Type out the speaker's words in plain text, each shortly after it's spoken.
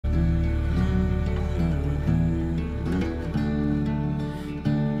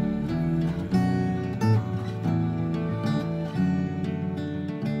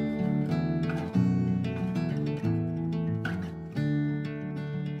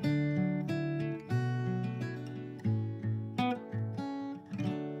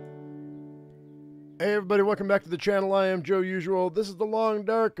Hey everybody, welcome back to the channel. I am Joe Usual. This is the Long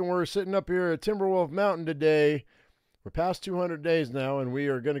Dark, and we're sitting up here at Timberwolf Mountain today. We're past 200 days now, and we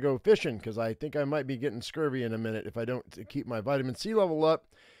are going to go fishing because I think I might be getting scurvy in a minute if I don't keep my vitamin C level up.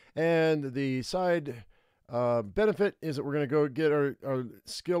 And the side benefit is that we're going to go get our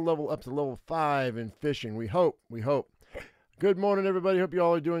skill level up to level 5 in fishing. We hope. Good morning, everybody. Hope you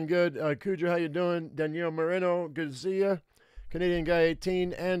all are doing good. Cujo, how you doing? Danielle Moreno, good to see you. Canadian Guy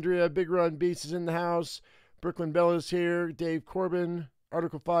 18, Andrea, Big Run Beast is in the house. Brooklyn Bella's here. Dave Corbin,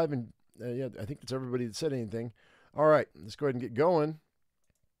 Article 5, and yeah, I think that's everybody that said anything. All right, let's go ahead and get going.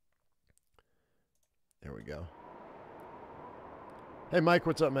 There we go. Hey, Mike,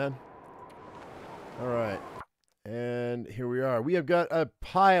 what's up, man? All right, and here we are. We have got a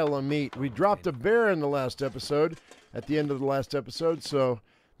pile of meat. We dropped a bear in the last episode, at the end of the last episode, so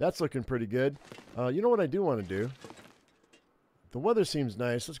that's looking pretty good. You know what I do want to do? The weather seems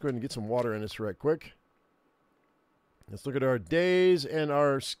nice. Let's go ahead and get some water in this right quick. Let's look at our days and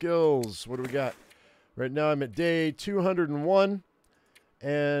our skills. What do we got? Right now I'm at day 201,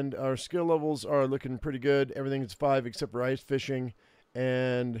 and our skill levels are looking pretty good. Everything's 5 except for ice fishing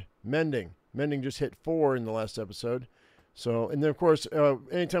and mending. Mending just hit 4 in the last episode. So, and then of course,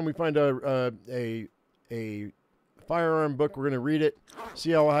 anytime we find a firearm book, we're going to read it,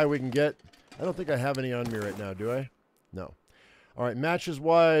 see how high we can get. I don't think I have any on me right now, do I? No. All right,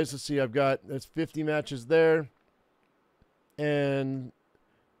 matches-wise, let's see, that's 50 matches there. And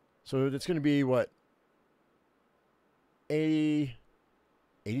so it's going to be, what,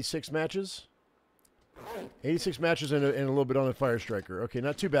 86 matches? 86 matches and a little bit on the Fire Striker. Okay,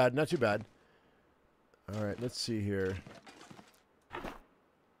 not too bad, not too bad. All right, let's see here.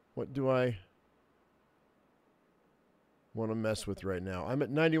 What do I want to mess with right now? I'm at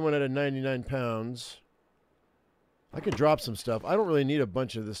 91 out of 99 pounds. I could drop some stuff. I don't really need a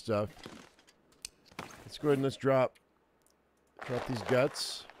bunch of this stuff. Let's go ahead and let's drop these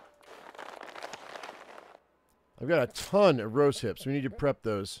guts. I've got a ton of rose hips. We need to prep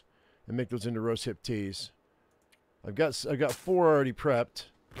those and make those into rose hip teas. I've got 4 already prepped.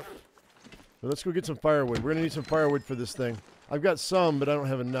 But let's go get some firewood. We're gonna need some firewood for this thing. I've got some, but I don't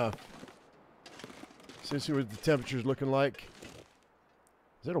have enough. So let's see what the temperature's looking like.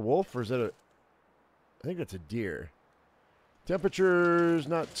 Is that a wolf or is that I think that's a deer. Temperature's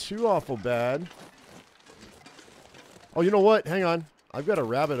not too awful bad. Oh, you know what? Hang on. I've got a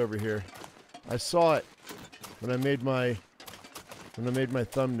rabbit over here. I saw it when I made my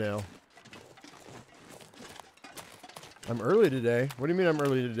thumbnail. I'm early today. What do you mean I'm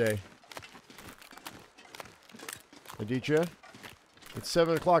early today? Aditya? It's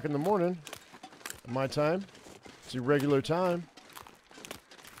 7 o'clock in the morning. My time. It's your regular time.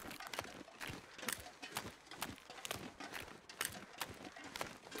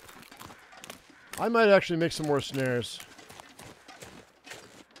 I might actually make some more snares.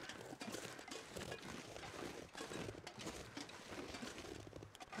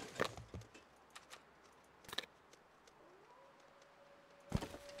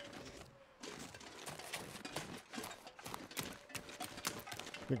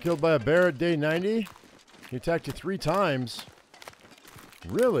 Been killed by a bear at day 90? He attacked you 3 times.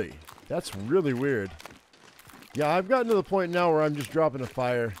 Really? That's really weird. Yeah, I've gotten to the point now where I'm just dropping a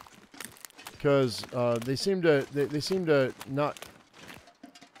fire. Because they seem to not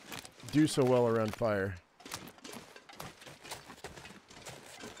do so well around fire.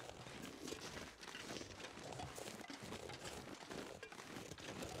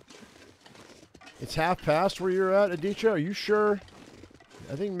 It's half past where you're at, Aditya. Are you sure?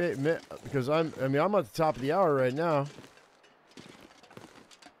 I think because I'm at the top of the hour right now.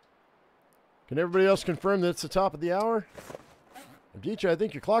 Can everybody else confirm that it's the top of the hour? Aditya, I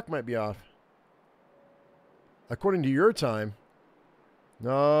think your clock might be off. According to your time.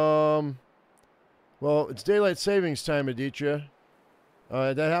 Well, it's daylight savings time, Aditya.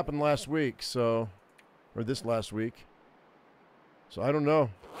 That happened last week, so... Or this last week. So, I don't know.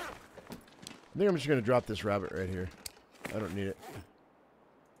 I think I'm just going to drop this rabbit right here. I don't need it.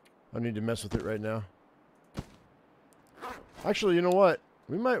 I don't need to mess with it right now. Actually, you know what?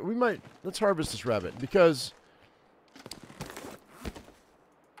 We might... Let's harvest this rabbit, because...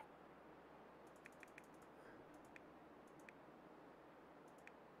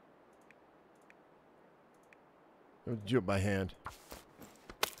 Do it by hand.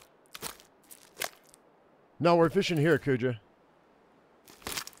 No, we're fishing here, Kuja.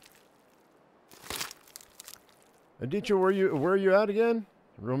 Aditya, where are you at again?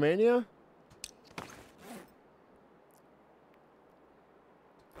 Romania?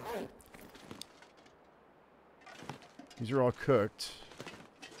 These are all cooked.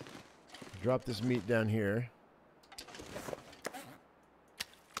 Drop this meat down here.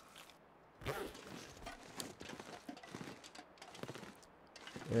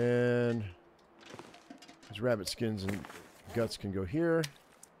 And these rabbit skins and guts can go here.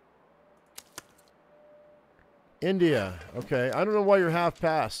 India. Okay. I don't know why you're half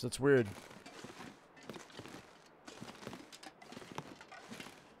past. That's weird.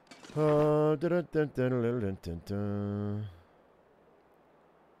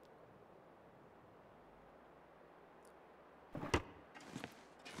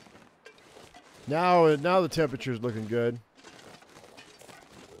 Now the temperature's looking good.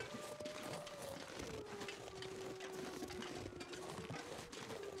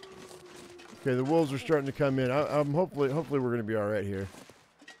 Okay, the wolves are starting to come in. I'm hopefully we're going to be all right here.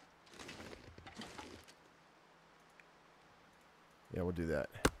 Yeah, we'll do that.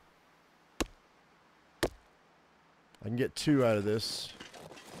 I can get 2 out of this.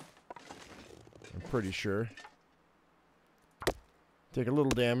 I'm pretty sure. Take a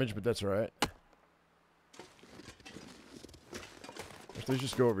little damage, but that's all right. Let's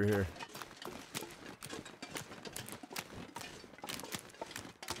just go over here.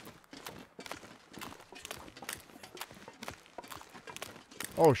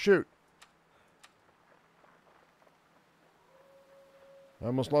 Oh, shoot. I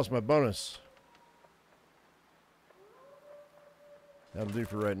almost lost my bonus. That'll do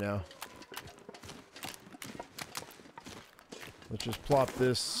for right now. Let's just plop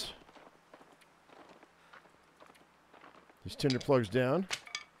these tinder plugs down.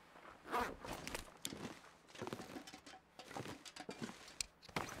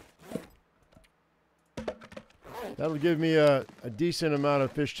 That'll give me a decent amount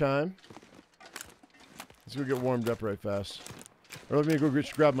of fish time. Let's go get warmed up right fast. Or let me go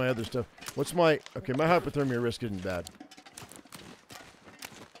grab my other stuff. What's my... Okay, my hypothermia risk isn't bad.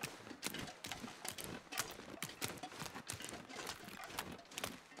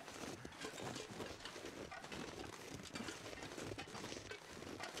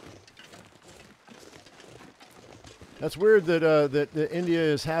 That's weird that India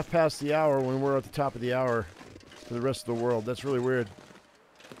is half past the hour when we're at the top of the hour for the rest of the world. That's really weird.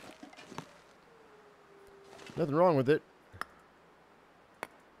 Nothing wrong with it.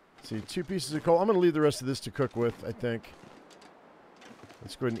 Let's see, 2 pieces of coal. I'm going to leave the rest of this to cook with, I think.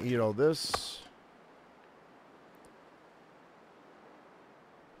 Let's go ahead and eat all this.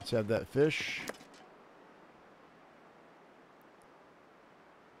 Let's have that fish.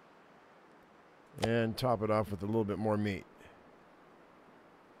 And top it off with a little bit more meat.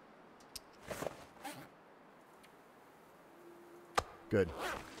 Good.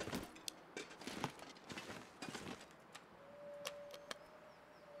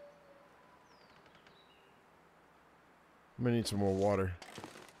 I'm gonna need some more water.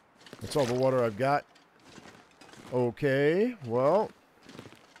 That's all the water I've got. Okay, well,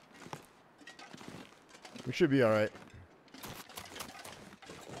 we should be all right.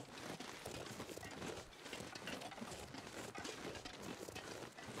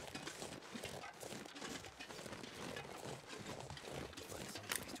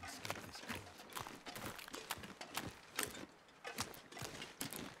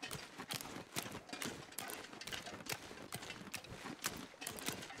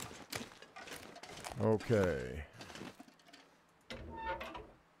 Okay.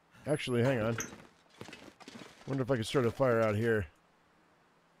 Actually, hang on. Wonder if I could start a fire out here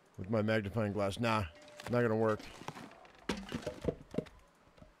with my magnifying glass. Nah, not gonna work.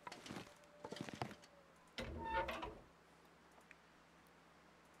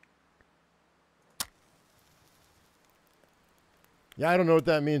 Yeah, I don't know what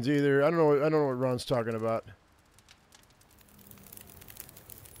that means either. I don't know what Ron's talking about.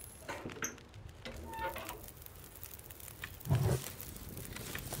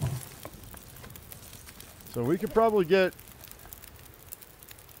 So we could probably get...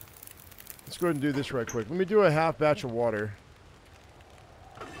 Let's go ahead and do this right quick. Let me do a half batch of water.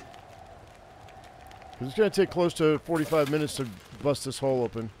 Because it's going to take close to 45 minutes to bust this hole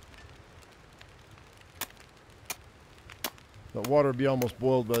open. That water will be almost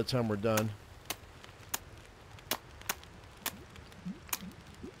boiled by the time we're done.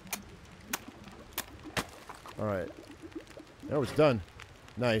 Alright. Now it's done.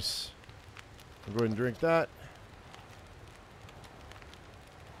 Nice. I'll go ahead and drink that.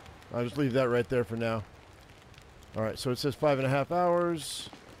 I'll just leave that right there for now. Alright, so it says 5.5 hours.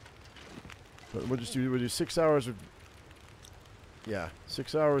 But we'll do 6 hours of... Yeah,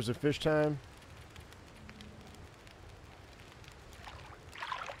 6 hours of fish time.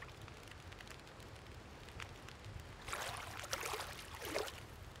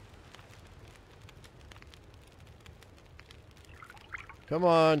 Come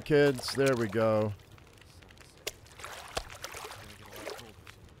on, kids. There we go.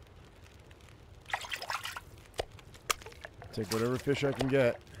 Take whatever fish I can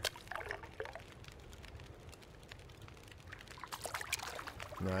get.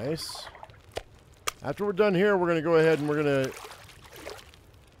 Nice. After we're done here, we're going to go ahead and we're going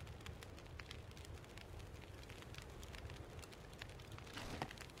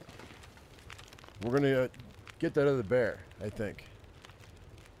to get that other bear, I think.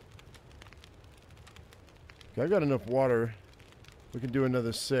 Okay, I've got enough water. We can do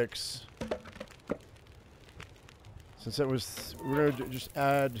another 6. Since that was, we're going to just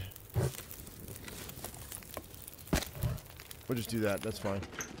add. We'll just do that. That's fine.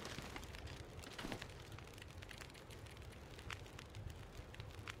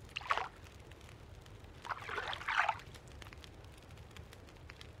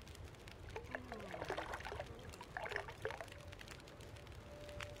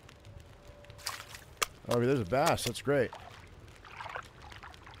 Oh, there's a bass. That's great.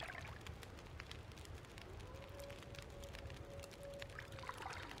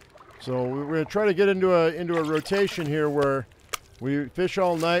 So we're going to try to get into a rotation here where we fish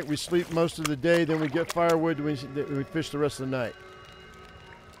all night, we sleep most of the day, then we get firewood, we fish the rest of the night.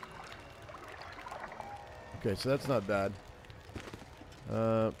 Okay, so that's not bad.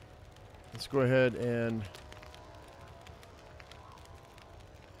 Let's go ahead and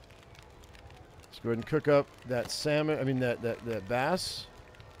go ahead and cook up that salmon, I mean that bass.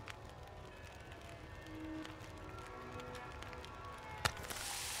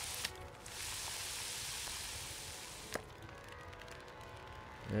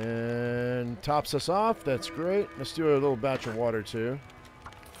 And tops us off. That's great. Let's do a little batch of water too.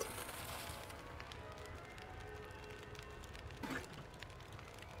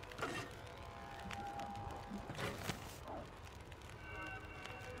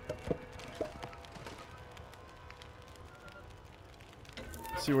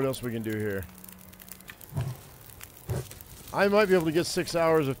 See what else we can do here. I might be able to get 6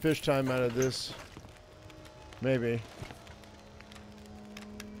 hours of fish time out of this. Maybe.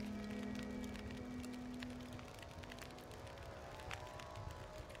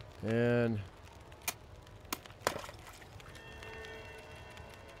 And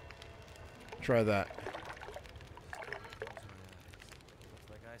try that. Looks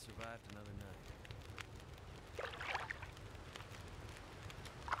like I survived another night.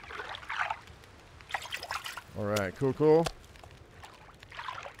 All right, cool, cool.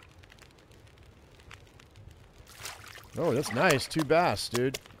 Oh, that's nice. 2 bass,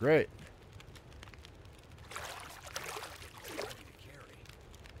 dude. Great.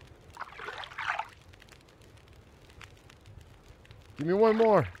 Give me one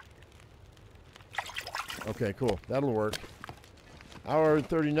more. Okay, cool. That'll work. Hour and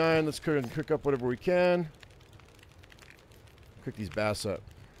 39. Let's cook up whatever we can. Cook these bass up.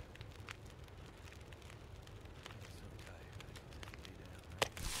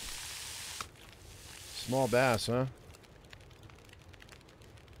 Small bass, huh?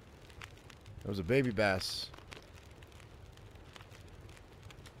 That was a baby bass.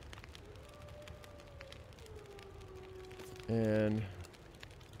 And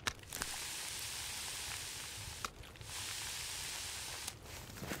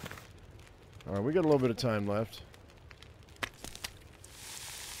all right, we got a little bit of time left.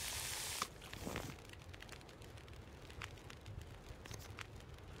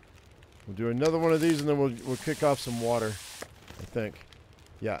 We'll do another one of these, and then we'll kick off some water, I think.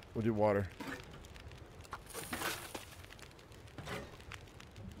 Yeah, we'll do water.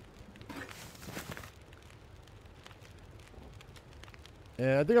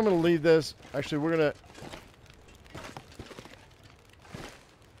 And I think I'm going to leave this. Actually, we're going to...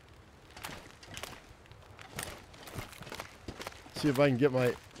 see if I can get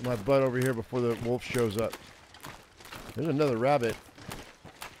my butt over here before the wolf shows up. There's another rabbit.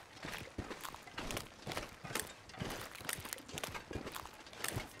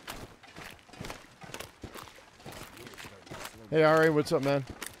 Hey, Ari, what's up, man?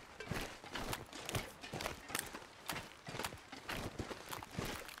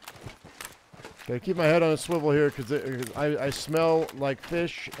 Okay, keep my head on a swivel here because I smell like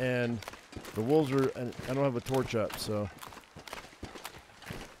fish, and the wolves are. And I don't have a torch up, so.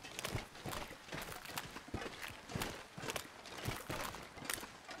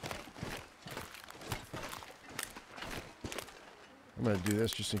 I'm gonna do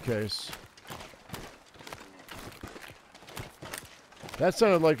this just in case. That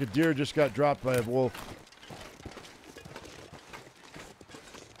sounded like a deer just got dropped by a wolf.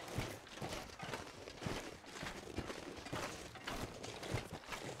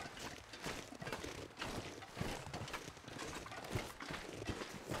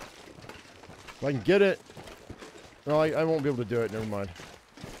 If I can get it... No, I won't be able to do it. Never mind.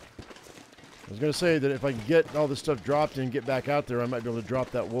 I was going to say that if I can get all this stuff dropped and get back out there, I might be able to drop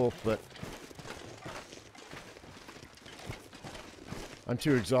that wolf, but... I'm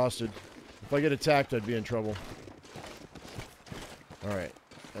too exhausted. If I get attacked, I'd be in trouble. Alright.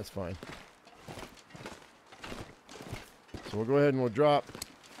 That's fine. So we'll go ahead and we'll drop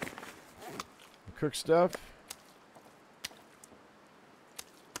the cooked stuff.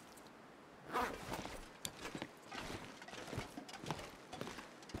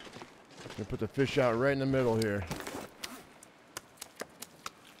 Gonna put the fish out right in the middle here.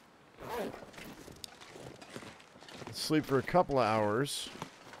 Let's sleep for a couple of hours.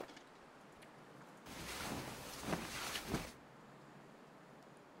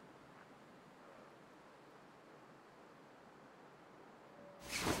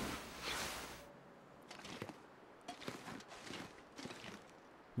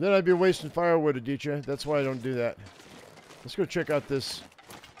 Then I'd be wasting firewood, Aditya. That's why I don't do that. Let's go check out this.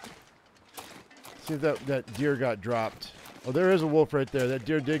 See if that deer got dropped. Oh, there is a wolf right there. That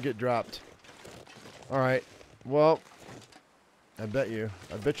deer did get dropped. Alright. Well, I bet you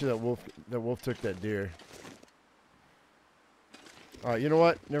that wolf took that deer. Alright, you know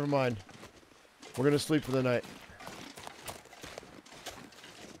what? Never mind. We're going to sleep for the night.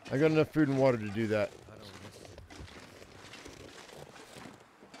 I got enough food and water to do that.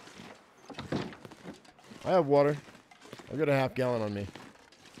 I have water. I've got a half gallon on me.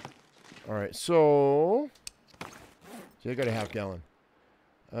 Alright, so... See, I got a half gallon.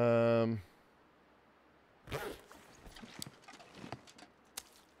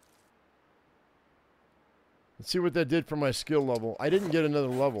 Let's see what that did for my skill level. I didn't get another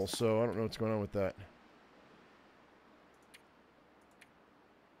level, so I don't know what's going on with that.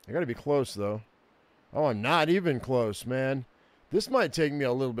 I gotta be close, though. Oh, I'm not even close, man. This might take me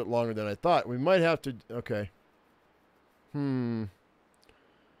a little bit longer than I thought. We might have to... Okay. We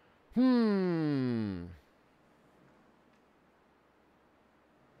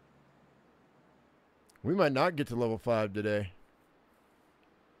might not get to level 5 today.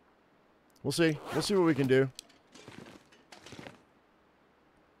 We'll see. We'll see what we can do.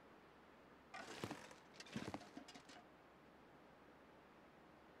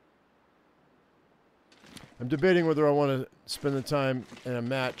 I'm debating whether I want to spend the time in a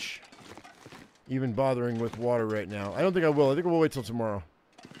match even bothering with water right now. I don't think I will. I think we'll wait till tomorrow.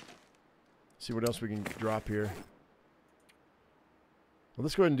 See what else we can drop here. Well,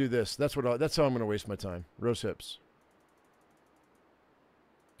 let's go ahead and do this. That's how I'm going to waste my time. Roast hips.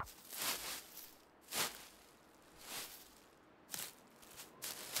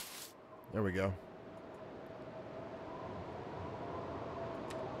 There we go.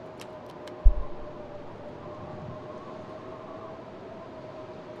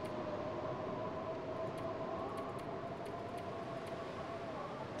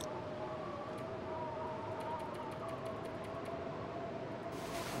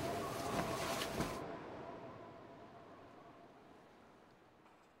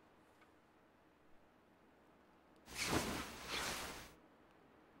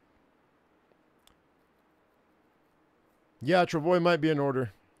 Yeah, Travoy might be in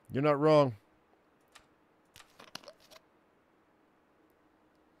order. You're not wrong.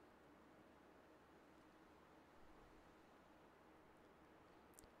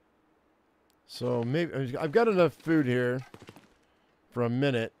 So maybe I've got enough food here for a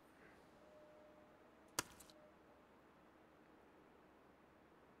minute.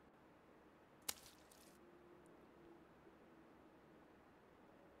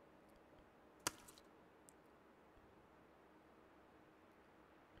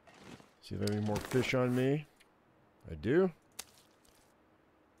 See if I have any more fish on me. I do.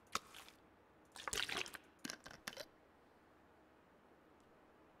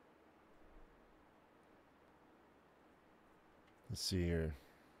 Let's see here.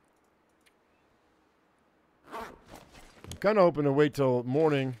 I'm kind of hoping to wait till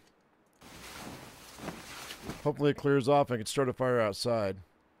morning. Hopefully it clears off and I can start a fire outside.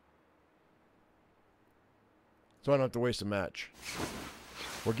 So I don't have to waste a match.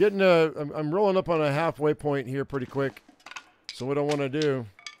 We're getting I'm rolling up on a halfway point here pretty quick. So what I want to do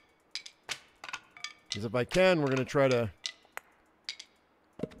is, if I can, we're going to try to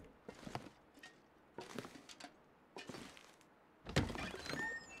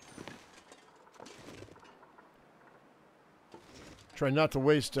not to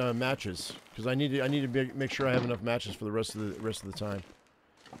waste matches, because I need to make sure I have enough matches for the rest of the time.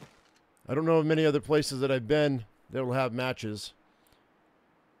 I don't know of many other places that I've been that will have matches.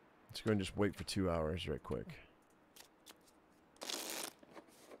 Let's go and just wait for 2 hours right quick.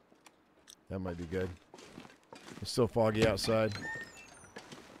 That might be good. It's still foggy outside.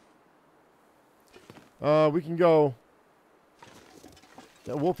 We can go.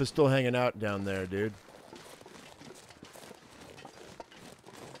 That wolf is still hanging out down there, dude.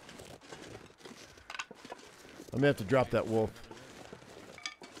 I may have to drop that wolf.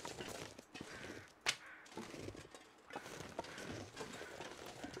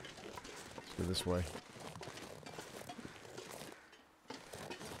 Let's go this way.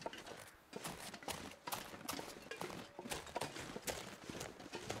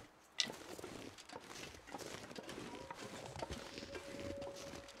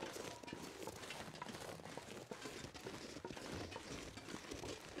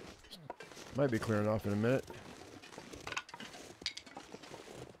 Might be clearing off in a minute.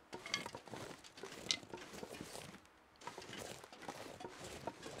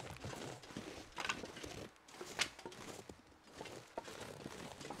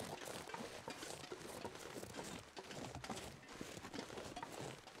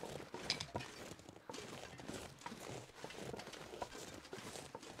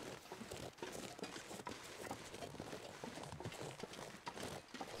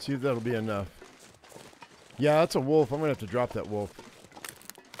 See if that'll be enough. Yeah, that's a wolf. I'm gonna have to drop that wolf.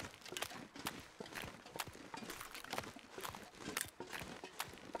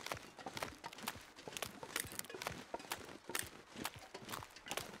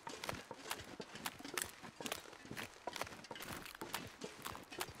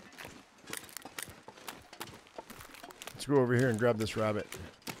 Let's go over here and grab this rabbit.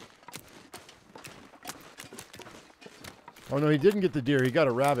 Oh no, he didn't get the deer. He got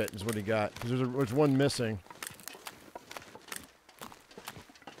a rabbit is what he got. Because there's one missing.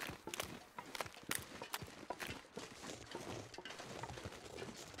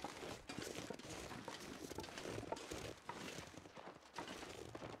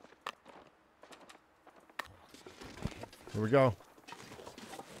 Here we go.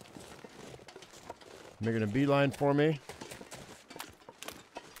 Making a beeline for me.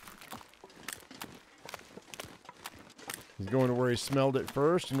 He's going to where he smelled it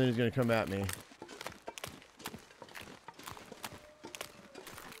first, and then he's going to come at me.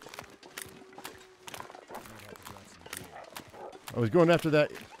 I was going after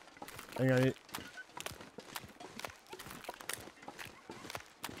that. Hang on.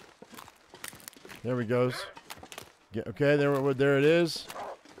 There we goes. Okay, there it is.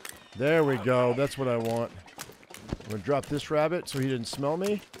 There we go. That's what I want. I'm going to drop this rabbit so he didn't smell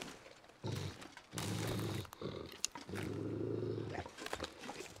me.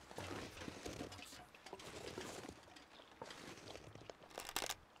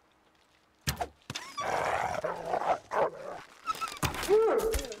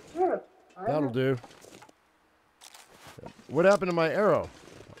 That'll do. What happened to my arrow?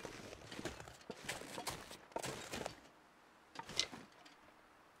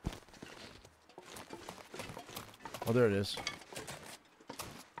 Oh, there it is.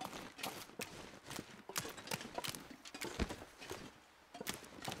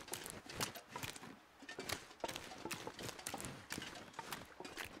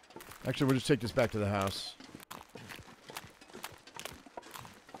 Actually, we'll just take this back to the house.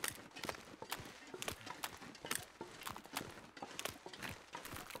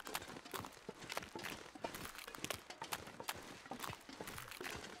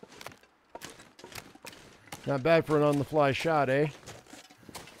 Not bad for an on-the-fly shot, eh?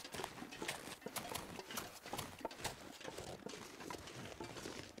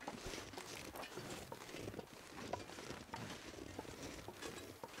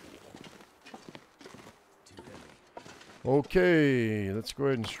 Okay, let's go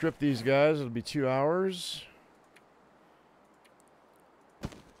ahead and strip these guys. It'll be 2 hours.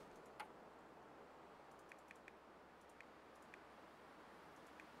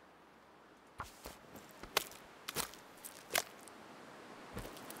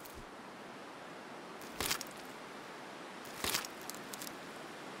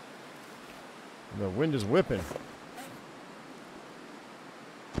 The wind is whipping.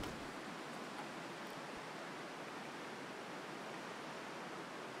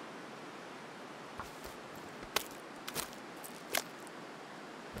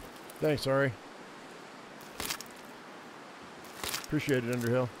 Thanks, Ari. Appreciate it,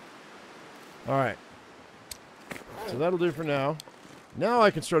 Underhill. All right. So that'll do for now. Now I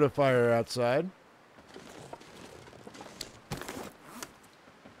can start a fire outside.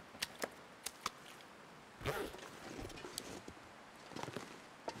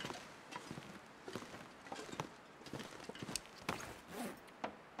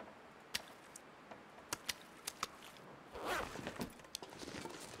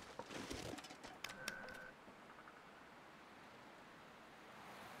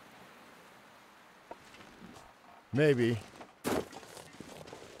 Maybe.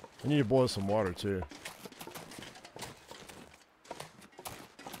 I need to boil some water too.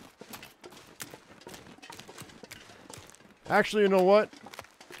 Actually, you know what?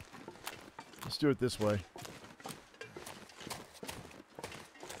 Let's do it this way.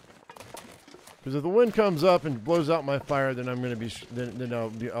 Because if the wind comes up and blows out my fire, then I'm gonna be then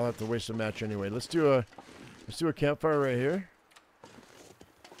I'll have to waste a match anyway. Let's do a campfire right here,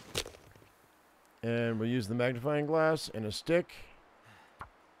 and we'll use the magnifying glass and a stick.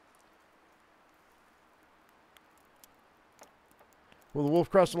 Will the wolf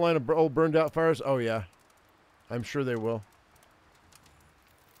cross the line of old burned out fires? Oh yeah, I'm sure they will.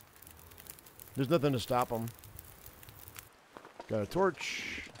 There's nothing to stop them. Got a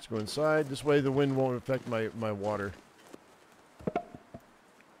torch. Let's go inside. This way the wind won't affect my water.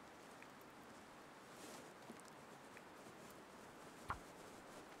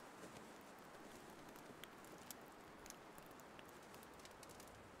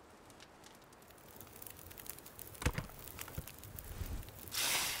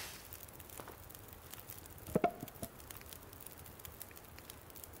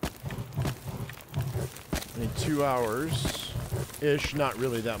 I need 2 hours-ish. Not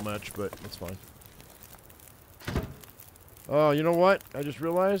really that much, but it's fine. Oh, you know what? I just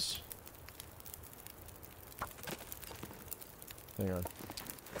realized. Hang on.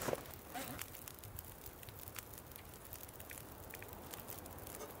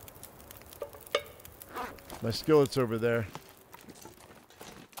 My skillet's over there.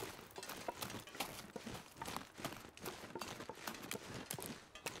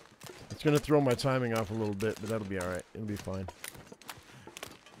 It's going to throw my timing off a little bit, but that'll be alright. It'll be fine.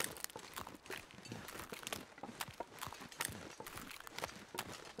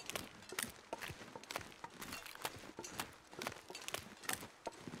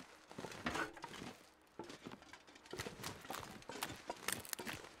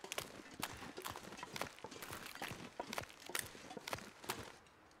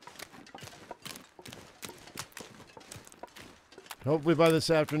 Hopefully by this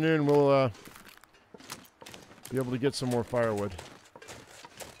afternoon we'll be able to get some more firewood.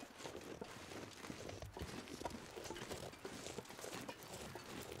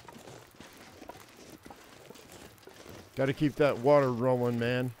 Got to keep that water rolling,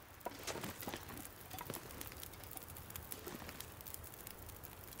 man.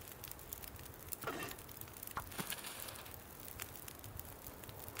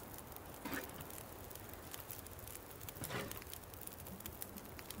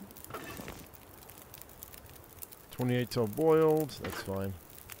 Till boiled, that's fine.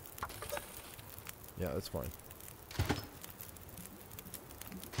 Yeah, that's fine.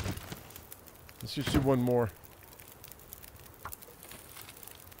 Let's just do one more.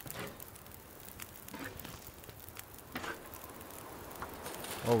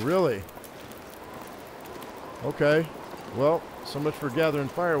 Oh, really? Okay. Well, so much for gathering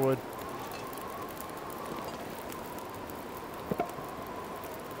firewood.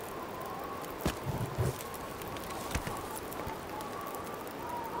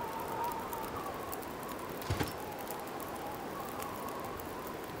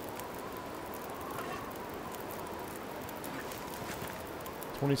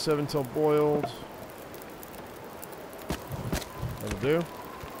 .27 till boiled. That'll do.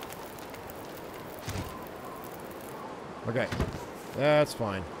 Okay, that's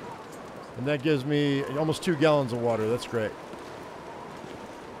fine. And that gives me almost 2 gallons of water. That's great.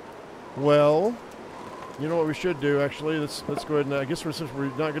 Well, you know what we should do actually? Let's go ahead and I guess since we're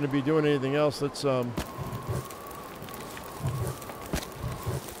not going to be doing anything else, let's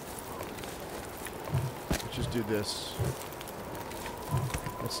just do this.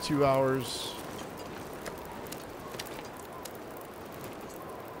 That's 2 hours.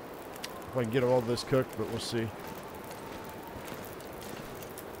 If I can get all this cooked, but we'll see.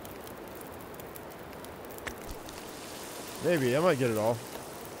 Maybe, I might get it all.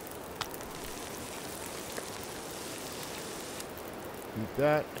 Eat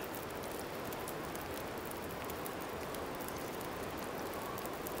that.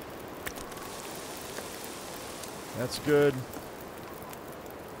 That's good.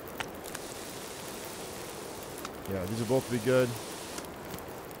 Yeah, these will both be good.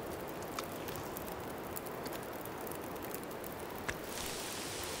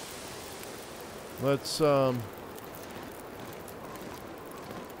 Let's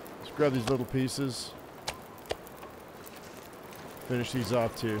grab these little pieces. Finish these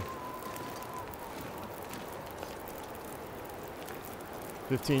off too.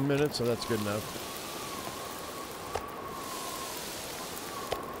 15 minutes, so that's good enough.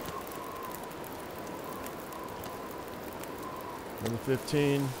 Another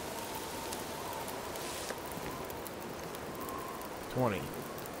 15. 20.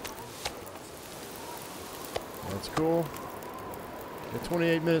 That's cool. Got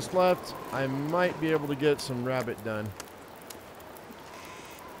 28 minutes left. I might be able to get some rabbit done.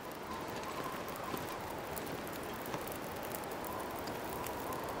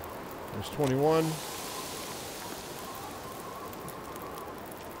 There's 21.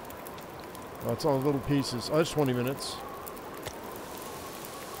 Oh, it's all little pieces. Oh, that's 20 minutes.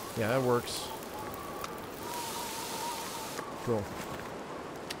 Yeah, that works. Cool.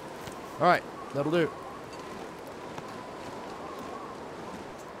 All right, that'll do.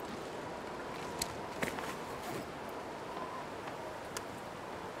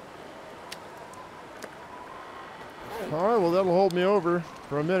 All right, well, that'll hold me over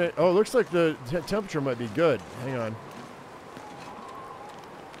for a minute. Oh, it looks like the temperature might be good. Hang on.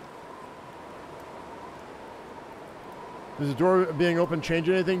 Does the door being open change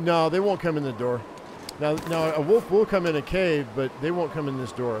anything? No, they won't come in the door. Now, a wolf will come in a cave, but they won't come in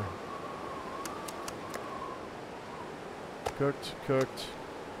this door. Cooked, cooked,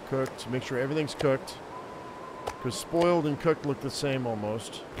 cooked. Make sure everything's cooked. Because spoiled and cooked look the same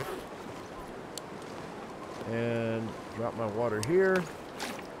almost. And drop my water here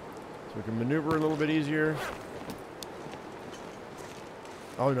so we can maneuver a little bit easier.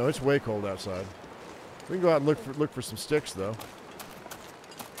 Oh no, it's way cold outside. We can go out and look for some sticks though.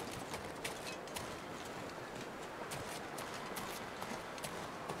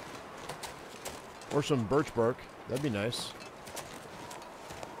 Or some birch bark. That'd be nice.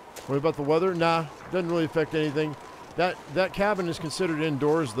 What about the weather? Nah, doesn't really affect anything. That cabin is considered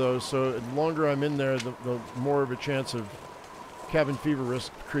indoors though, so the longer I'm in there, the more of a chance of cabin fever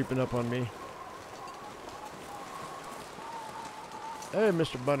risk creeping up on me. Hey,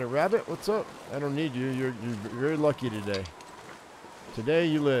 Mr. Bunny Rabbit, what's up? I don't need you. You're very lucky today. Today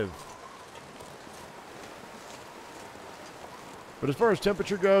you live. But as far as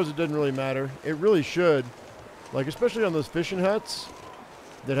temperature goes, it doesn't really matter. It really should, like especially on those fishing huts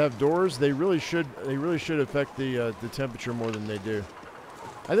that have doors, they really should affect the temperature more than they do.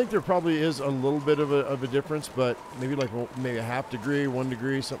 I think there probably is a little bit of a difference, but maybe like maybe a half degree, 1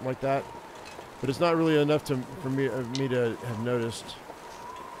 degree, something like that. But it's not really enough for me to have noticed.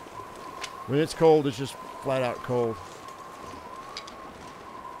 When it's cold, it's just flat out cold.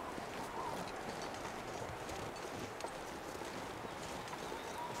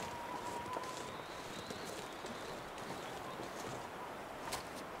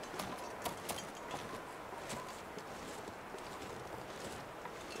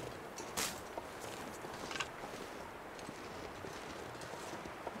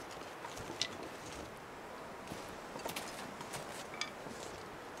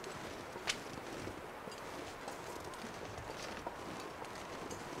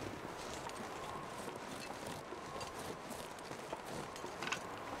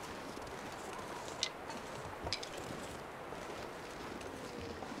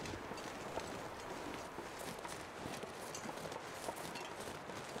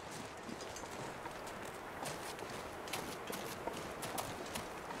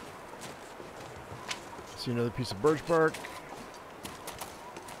 See another piece of birch bark.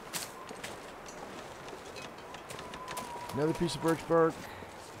 Another piece of birch bark.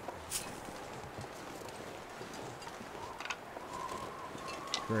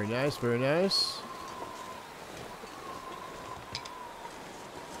 Very nice, very nice.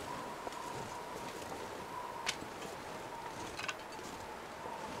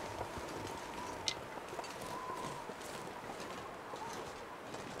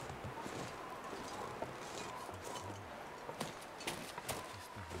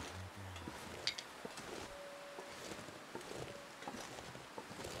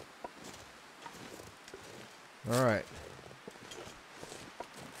 All right.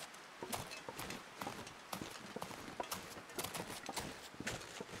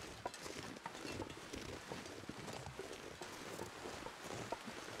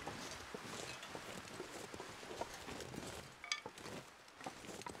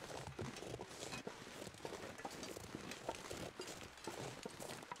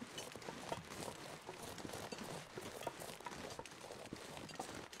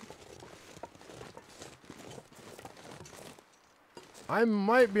 I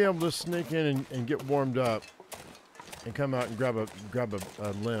might be able to sneak in and get warmed up and come out and grab a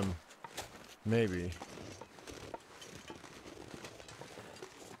limb. Maybe.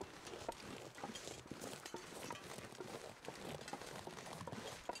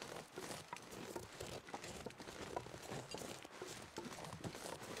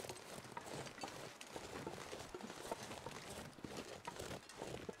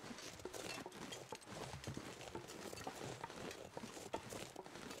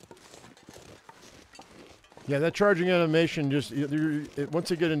 Yeah, that charging animation just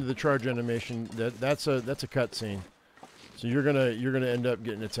once you get into the charge animation, that's a cutscene. So you're gonna end up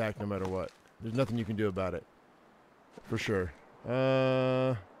getting attacked no matter what. There's nothing you can do about it, for sure.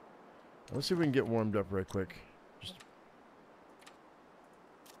 Let's see if we can get warmed up right quick.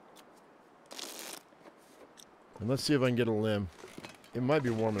 And let's see if I can get a limb. It might be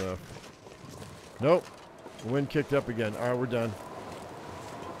warm enough. Nope. The wind kicked up again. All right, we're done.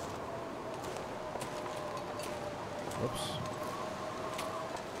 Oops.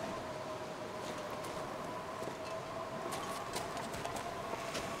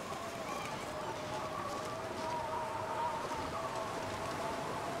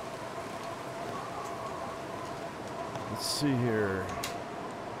 Let's see here.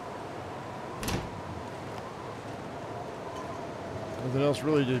 Nothing else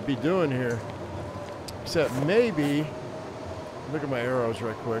really to be doing here. Except maybe, look at my arrows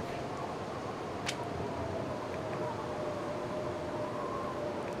right quick.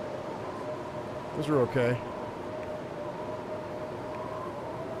 Those are okay.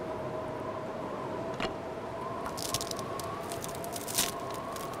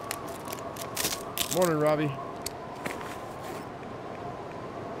 Morning, Robbie.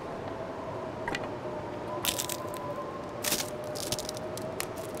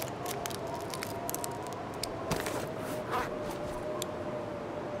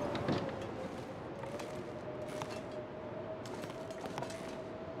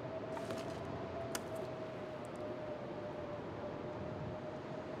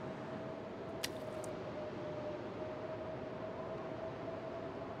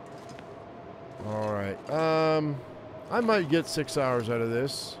 Alright, I might get 6 hours out of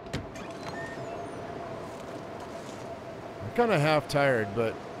this. I'm kind of half tired,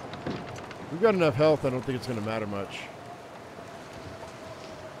 but we've got enough health, I don't think it's going to matter much.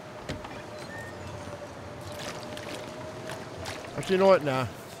 Actually, you know what? Nah.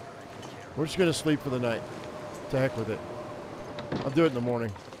 We're just going to sleep for the night. To heck with it. I'll do it in the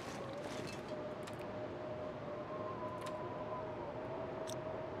morning.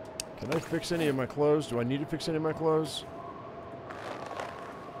 Can I fix any of my clothes? Do I need to fix any of my clothes?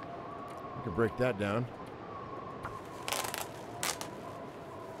 I could break that down.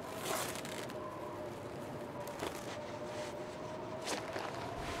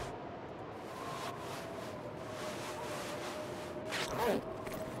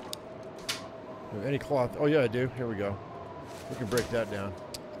 Any cloth? Oh yeah, I do. Here we go. We can break that down.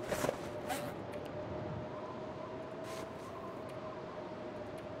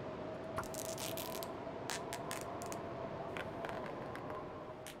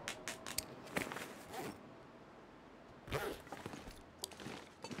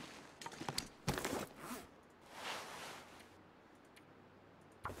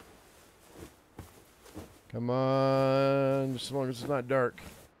 Come on, just as long as it's not dark.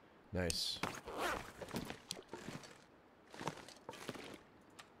 Nice.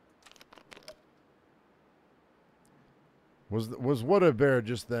 Was what a bear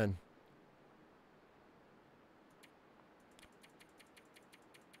just then?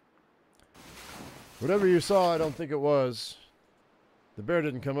 Whatever you saw, I don't think it was. The bear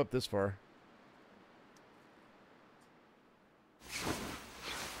didn't come up this far.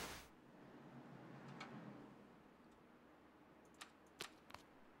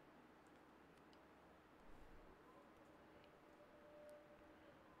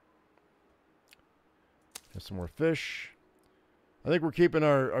 Got some more fish. I think we're keeping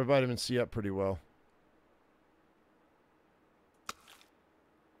our vitamin C up pretty well.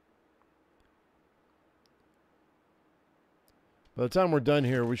 By the time we're done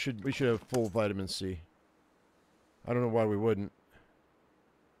here, we should have full vitamin C. I don't know why we wouldn't.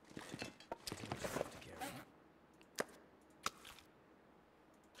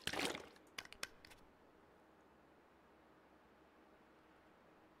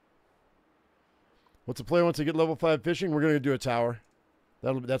 What's the play once I get level 5 fishing? We're going to do a tower.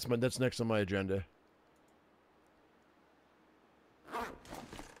 That's next on my agenda.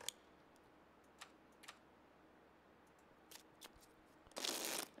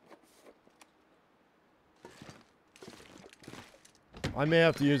 I may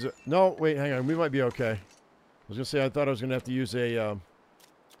have to use it. No, wait, hang on. We might be okay. I was going to say I thought I was going to have to use a...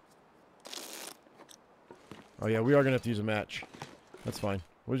 Oh yeah, we are going to have to use a match. That's fine.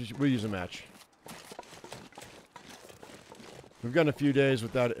 We'll use a match. We've gone a few days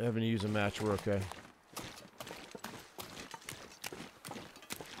without having to use a match. We're okay.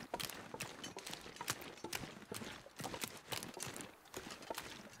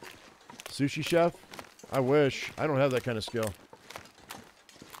 Sushi chef? I wish. I don't have that kind of skill.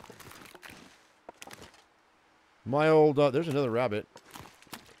 My old, there's another rabbit.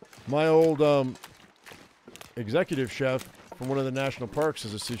 My old executive chef from one of the national parks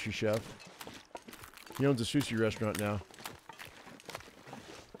is a sushi chef. He owns a sushi restaurant now.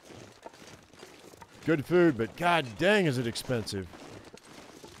 Good food, but god dang is it expensive.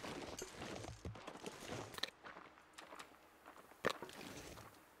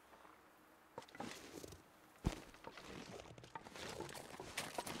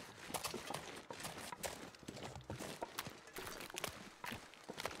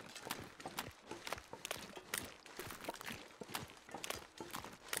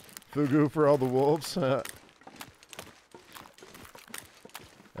 Fugu for all the wolves. Am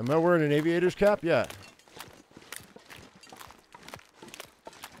I wearing an aviator's cap? Yeah.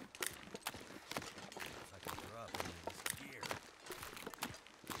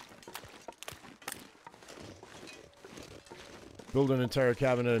 Build an entire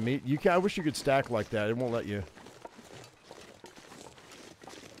cabinet of meat. I wish you could stack like that. It won't let you.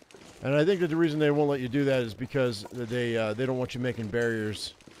 And I think that the reason they won't let you do that is because they don't want you making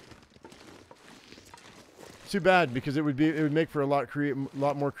barriers. Too bad, because it would make for a lot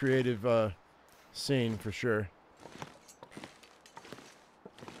more creative scene for sure.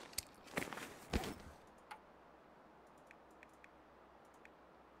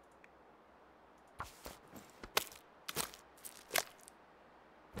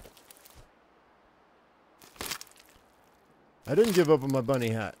 I didn't give up on my bunny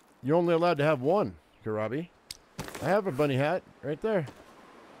hat. You're only allowed to have one, Karabi. I have a bunny hat right there.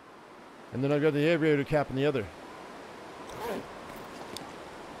 And then I've got the aviator cap in the other.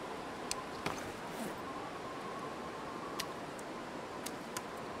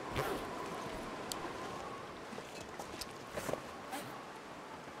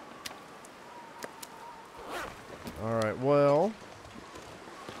 All right, well.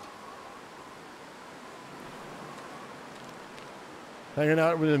 Hanging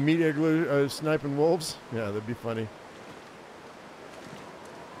out with a meat igloo sniping wolves? Yeah, that'd be funny.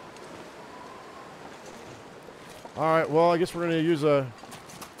 Alright, well, I guess we're going to use a...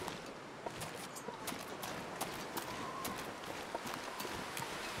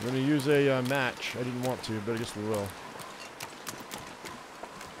 We're going to use a match. I didn't want to, but I guess we will.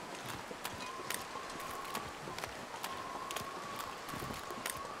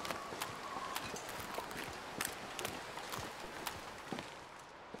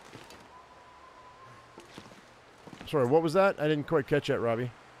 Sorry, what was that? I didn't quite catch that, Robbie.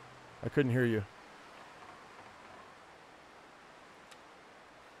 I couldn't hear you.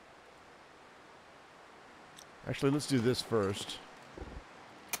 Actually, let's do this first.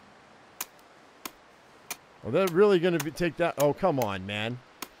 Oh, that really going to take that? Oh, come on, man.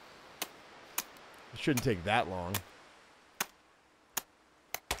 It shouldn't take that long.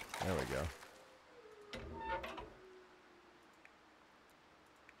 There we go.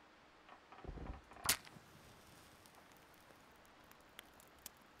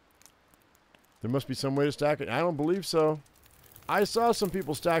 There must be some way to stack it. I don't believe so. I saw some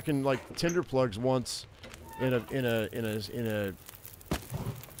people stacking like tinder plugs once in a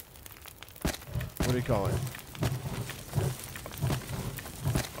what do you call it?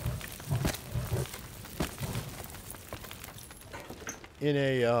 In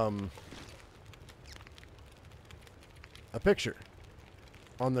a picture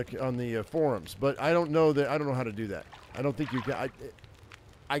on the forums, but I don't know how to do that. I don't think you can.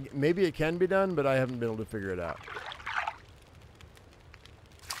 Maybe it can be done, but I haven't been able to figure it out.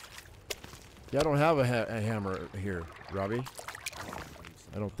 Yeah, I don't have a hammer here, Robbie.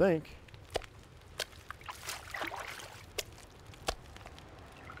 I don't think.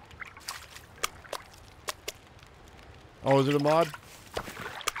 Oh, is it a mod?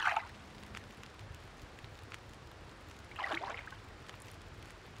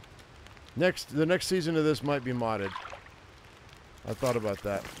 The next season of this might be modded. I thought about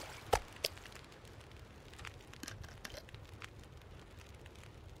that.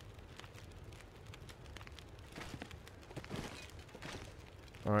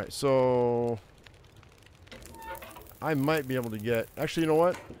 All right, so I might be able to get... Actually, you know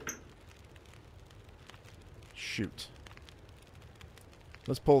what? Shoot.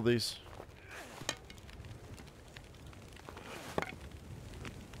 Let's pull these.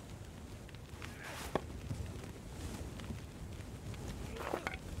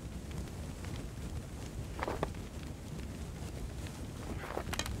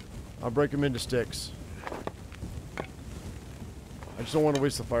 I'll break them into sticks. I just don't want to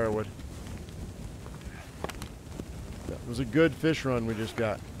waste the firewood. That was a good fish run we just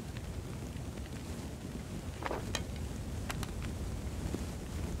got.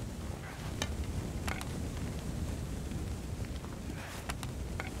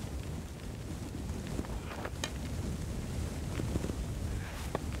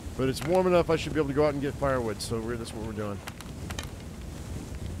 But it's warm enough I should be able to go out and get firewood, so that's what we're doing.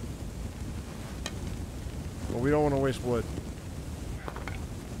 Well, we don't want to waste wood.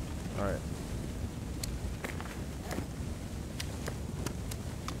 Alright.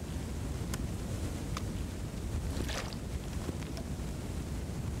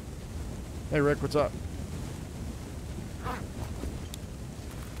 Hey Rick, what's up?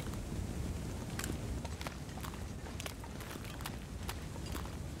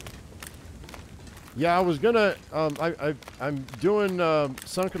 Yeah, I was gonna. I'm doing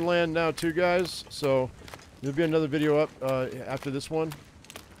Sunken Land now too, guys. So there'll be another video up after this one,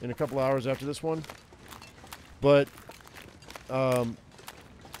 in a couple hours after this one. But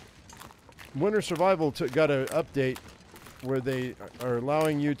Winter Survival got an update where they are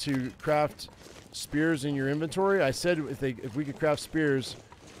allowing you to craft spears in your inventory. I said if we could craft spears,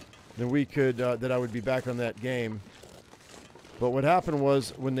 then we could that I would be back on that game. But what happened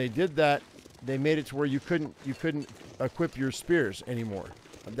was when they did that, they made it to where you couldn't equip your spears anymore.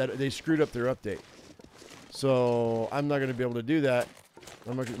 That they screwed up their update. So I'm not going to be able to do that.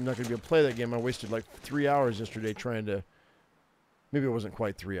 I'm not going to be able to play that game. I wasted like 3 hours yesterday trying to. Maybe it wasn't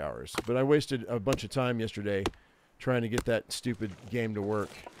quite 3 hours, but I wasted a bunch of time yesterday trying to get that stupid game to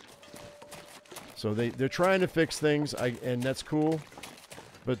work. So they're trying to fix things, and that's cool,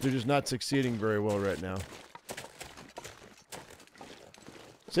 but they're just not succeeding very well right now.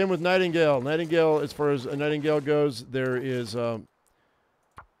 Same with Nightingale. Nightingale, as far as a Nightingale goes, they're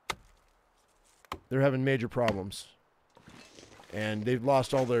having major problems, and they've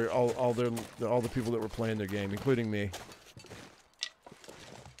lost all the people that were playing their game, including me.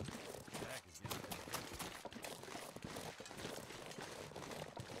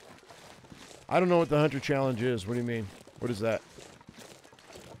 I don't know what the Hunter Challenge is. What do you mean? What is that?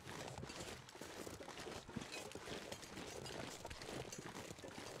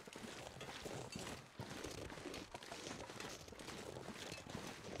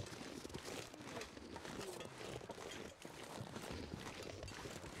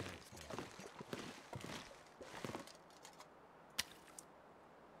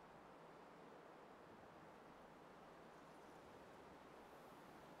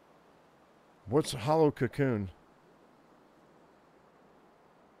 What's hollow cocoon?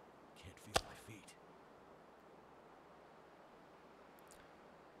 Can't feel my feet.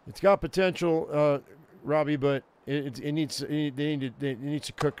 It's got potential, Robbie, but it needs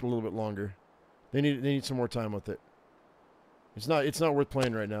to cook a little bit longer. They need some more time with it. It's not worth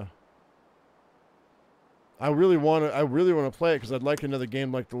playing right now. I really want to play it because I'd like another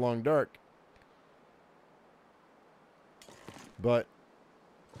game like The Long Dark. But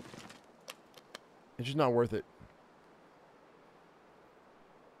it's just not worth it.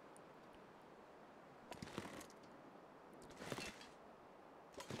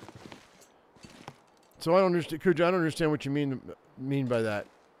 So I don't understand, Kuja, I don't understand what you mean by that.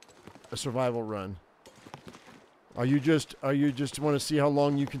 A survival run. Are you just want to see how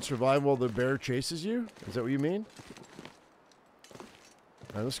long you can survive while the bear chases you? Is that what you mean?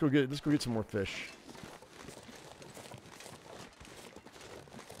 All right, let's go get some more fish.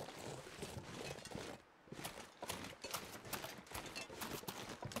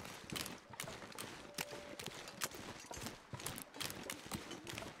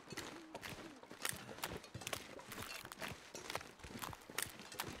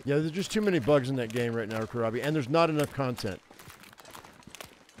 Yeah, there's just too many bugs in that game right now, Karabi, and there's not enough content.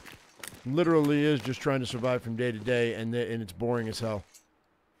 Literally is just trying to survive from day to day, and it's boring as hell.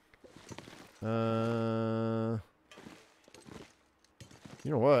 You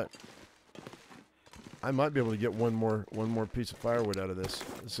know what? I might be able to get one more piece of firewood out of this.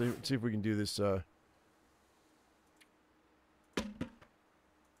 Let's see if we can do this.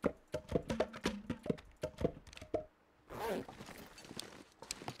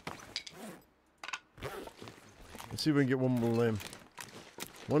 Let's see if we can get one more limb.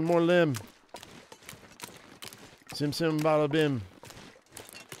 One more limb. Sim sim bada bim.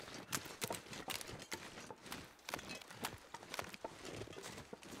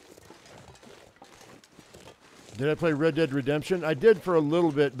 Did I play Red Dead Redemption? I did for a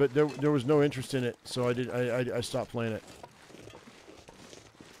little bit, but there was no interest in it, so I stopped playing it.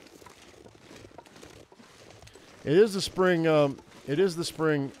 It is the spring. It is the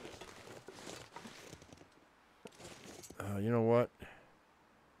spring. You know what?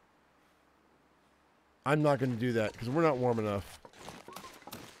 I'm not going to do that because we're not warm enough.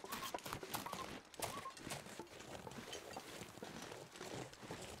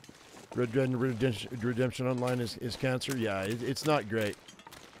 Red Dead Redemption Online is cancer? Yeah, it's not great.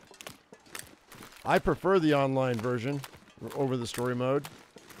 I prefer the online version over the story mode.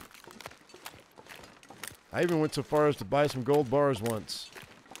 I even went so far as to buy some gold bars once.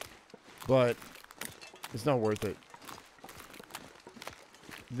 But it's not worth it.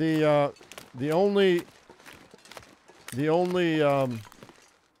 The only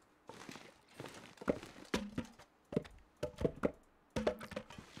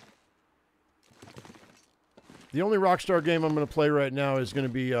Rockstar game I'm going to play right now is going to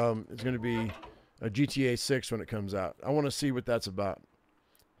be a GTA 6 when it comes out. I want to see what that's about.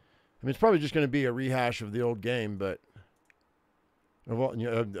 I mean, it's probably just going to be a rehash of the old game, but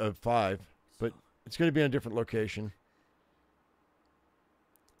of 5, but it's going to be in a different location.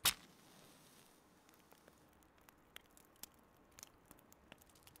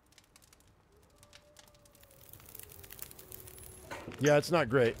 Yeah, it's not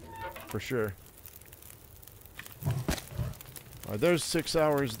great, for sure. All right, there's 6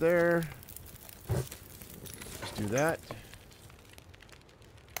 hours there. Let's do that.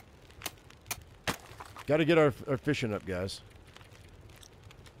 Got to get our fishing up, guys.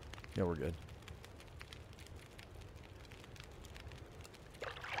 Yeah, we're good.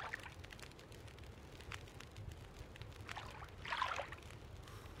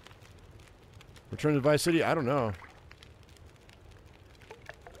 Return to Vice City? I don't know.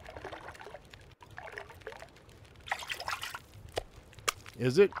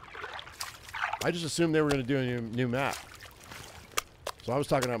 Is it? I just assumed they were going to do a new map. So I was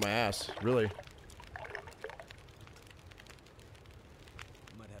talking out my ass, really.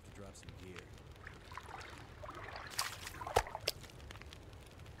 Might have to drop some gear.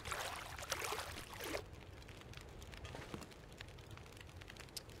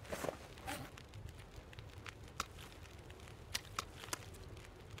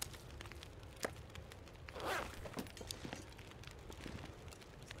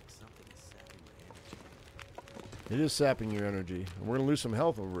 It is sapping your energy. And we're going to lose some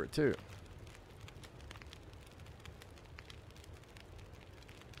health over it, too.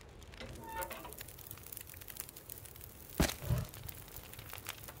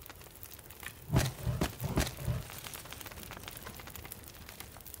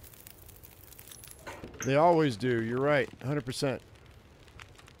 They always do. You're right. 100%.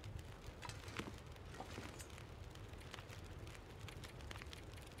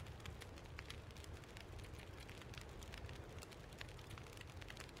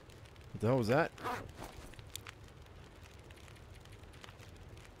 What the hell was that?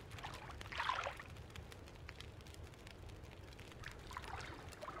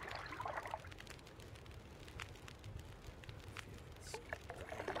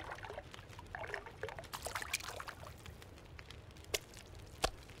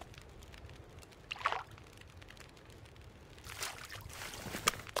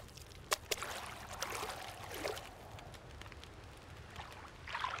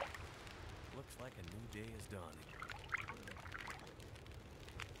 Like a new day is dawning.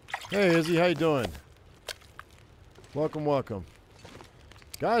 Hey, Izzy, how you doing? Welcome, welcome.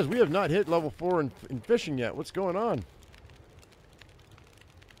 Guys, we have not hit level 4 in fishing yet. What's going on?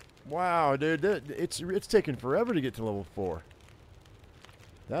 Wow, dude, it's taken forever to get to level 4.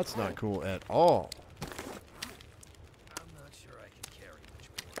 That's not cool at all. I'm not sure I can carry much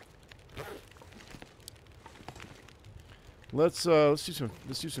more.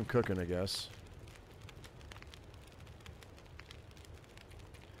 Let's do some cooking, I guess.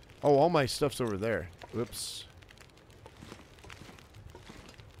 Oh, all my stuff's over there. Oops.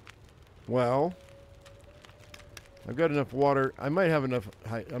 Well, I've got enough water. I might have enough.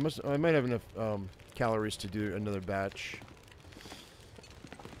 I might have enough calories to do another batch.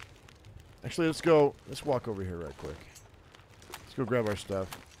 Actually, let's walk over here right quick. Let's go grab our stuff.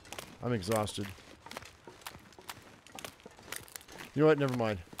 I'm exhausted. You know what? Never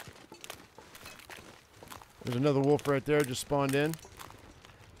mind. There's another wolf right there. Just spawned in.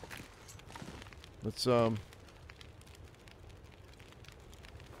 Let's blow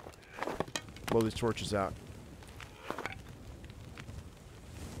these torches out.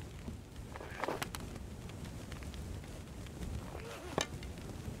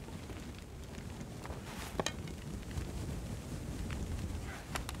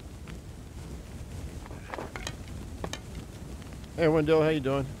 Hey Wendell, how you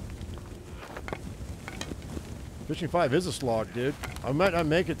doing? Fishing 5 is a slog, dude. I might not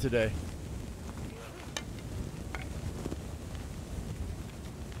make it today.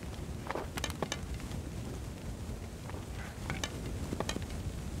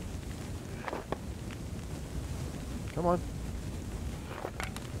 Come on.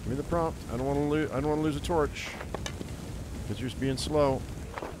 Give me the prompt. I don't want to lose. I don't want to lose a torch. Because you're just being slow.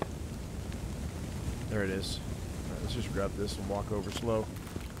 There it is. All right, let's just grab this and walk over slow.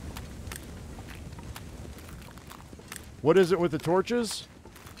 What is it with the torches?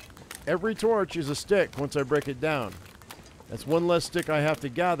 Every torch is a stick once I break it down. That's one less stick I have to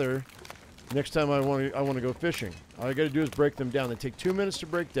gather next time I want to go fishing. All I got to do is break them down. They take 2 minutes to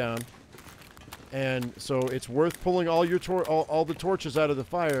break down, and so it's worth pulling all your all the torches out of the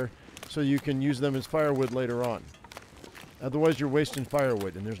fire so you can use them as firewood later on. Otherwise, you're wasting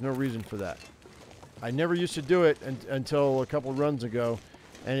firewood, and there's no reason for that. I never used to do it until a couple runs ago,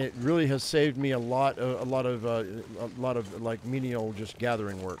 and it really has saved me a lot of like menial just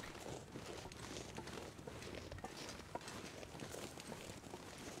gathering work.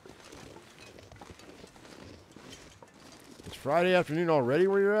 It's Friday afternoon already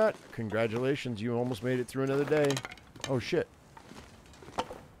where you're at? Congratulations, you almost made it through another day. Oh shit. I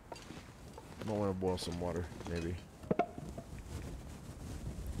might want to boil some water, maybe.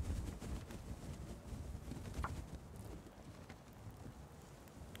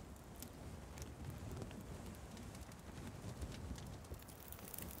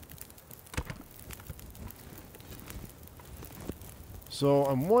 So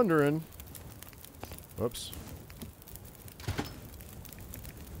I'm wondering, whoops.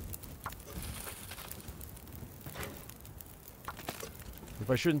 If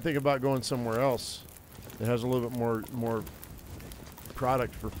I shouldn't think about going somewhere else that has a little bit more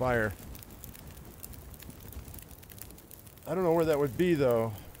product for fire. I don't know where that would be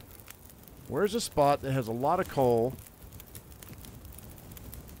though. Where's a spot that has a lot of coal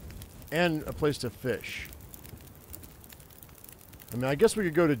and a place to fish? I mean, I guess we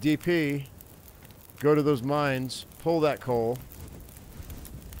could go to DP, go to those mines, pull that coal,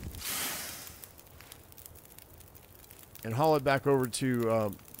 and haul it back over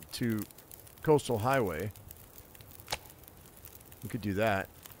to Coastal Highway. We could do that.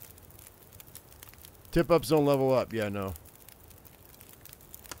 Tip ups don't level up. Yeah, no.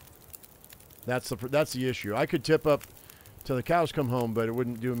 That's the issue. I could tip up till the cows come home, but it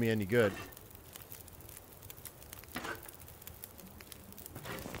wouldn't do me any good.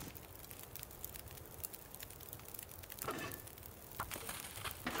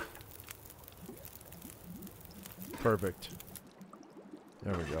 Perfect.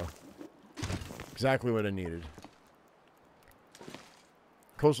 There we go. Exactly what I needed.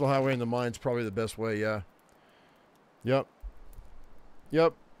 Coastal Highway and the mine's probably the best way, yeah. Yep.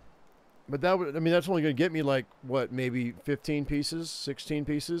 Yep. But that would, I mean, that's only going to get me like, what, maybe 15 pieces, 16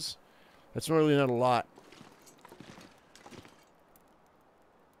 pieces? That's really not a lot.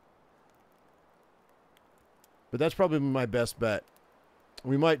 But that's probably my best bet.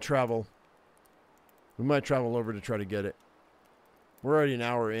 We might travel. We might travel over to try to get it. We're already an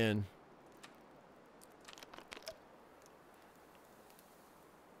hour in.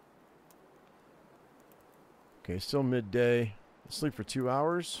 Okay, still midday. Let's sleep for 2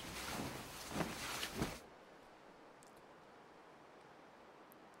 hours.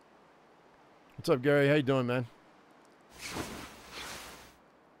 What's up, Gary? How you doing, man?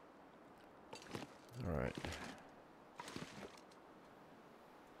 All right.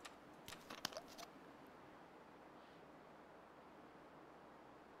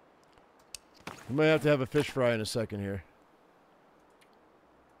 We might have to have a fish fry in a second here.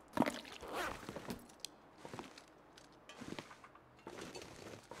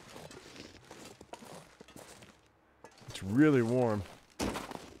 It's really warm.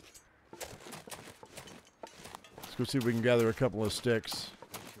 Let's go see if we can gather a couple of sticks.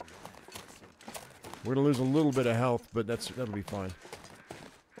 We're gonna lose a little bit of health, but that'll be fine.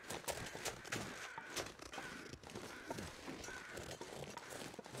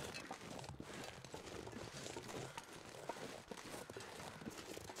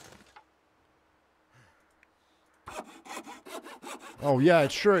 Oh yeah,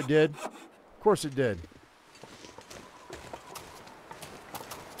 sure it did. Of course it did.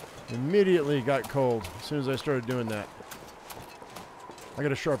 Immediately got cold as soon as I started doing that. I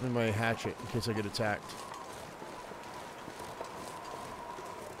gotta sharpen my hatchet in case I get attacked.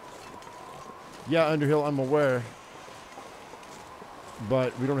 Yeah, Underhill, I'm aware.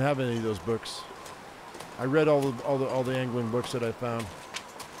 But we don't have any of those books. I read all the angling books that I found.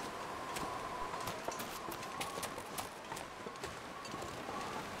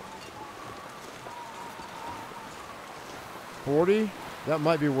 $40? That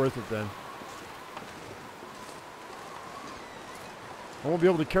might be worth it then. I won't be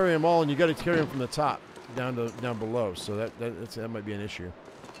able to carry them all, and you got to carry them from the top down below. So that might be an issue.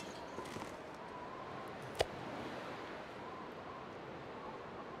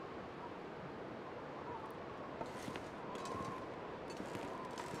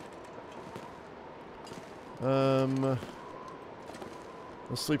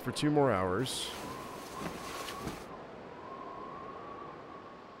 Let's sleep for 2 more hours.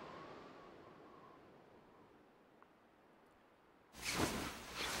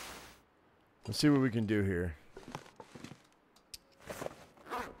 Let's see what we can do here.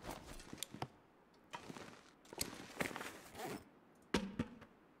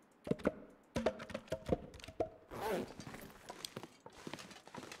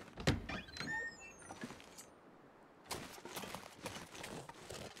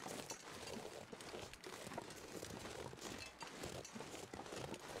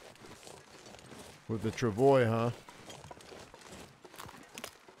 With the travois, huh?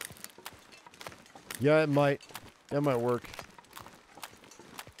 Yeah, it might. That might work.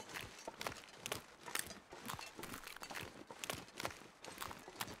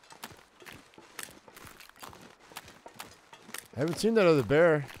 I haven't seen that other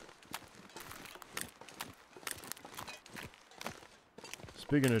bear.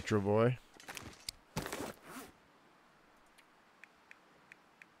 Speaking of travois.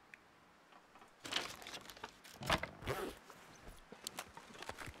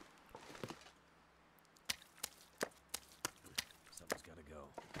 Something's gotta go.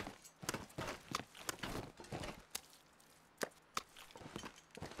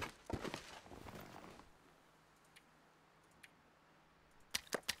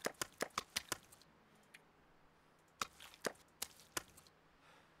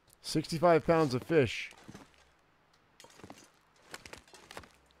 $65 pounds of fish.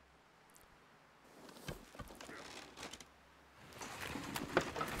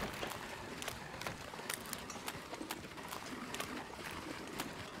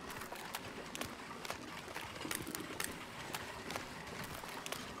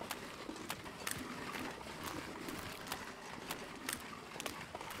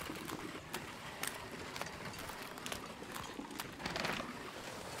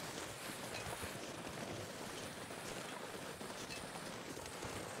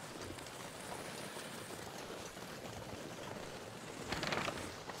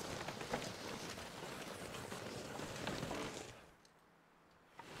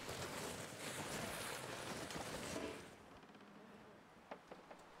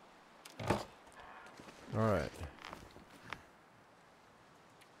 All right.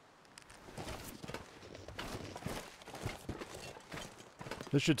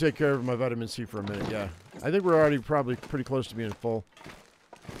 This should take care of my vitamin C for a minute, yeah. I think we're already probably pretty close to being full.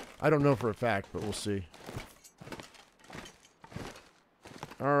 I don't know for a fact, but we'll see.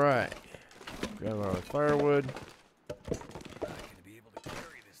 All right. Grab our firewood. Not gonna be able to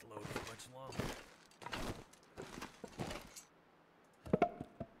carry this load for much longer.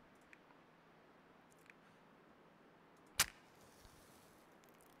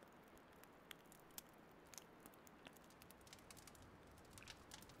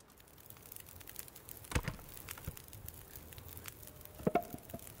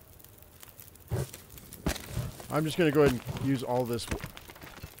 I'm just going to go ahead and use all this.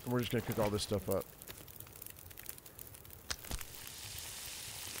 And we're just going to cook all this stuff up.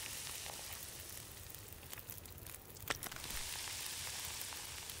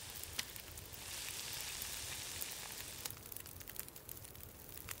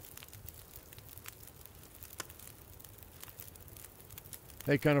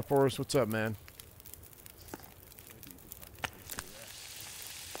 Hey, kind of Forrest, what's up, man?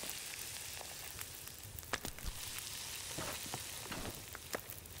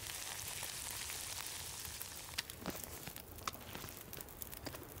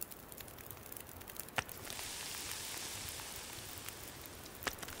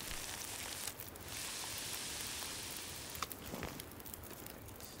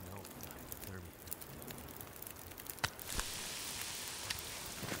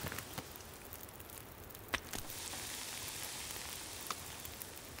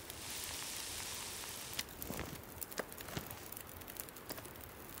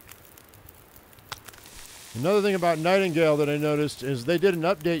 Another thing about Nightingale that I noticed is they did an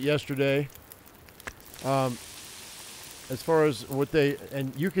update yesterday. As far as what they,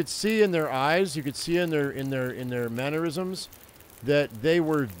 and you could see in their eyes, you could see in their mannerisms that they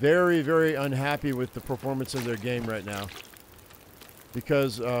were very, very unhappy with the performance of their game right now.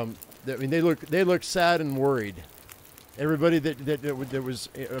 Because I mean, they look sad and worried. Everybody that was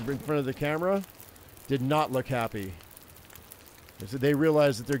in front of the camera did not look happy. So they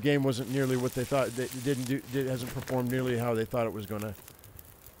realized that their game wasn't nearly what they thought. It hasn't performed nearly how they thought it was going to.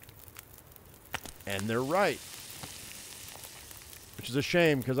 And they're right, which is a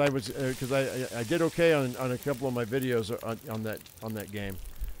shame because I did okay on a couple of my videos on that game.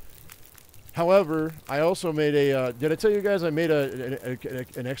 However, I also made a. Did I tell you guys I made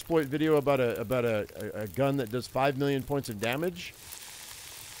an exploit video about a gun that does 5 million points of damage,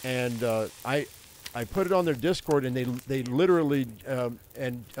 and I put it on their Discord, and they literally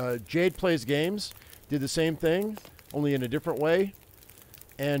Jade Plays Games did the same thing, only in a different way,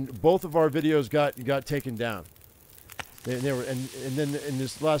 and both of our videos got taken down. They were, and then in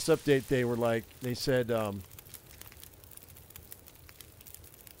this last update, they said,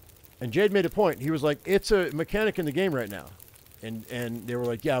 and Jade made a point. He was like, it's a mechanic in the game right now, and they were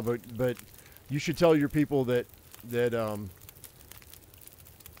like, yeah, but you should tell your people that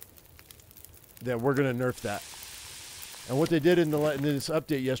we're gonna nerf that. And what they did in this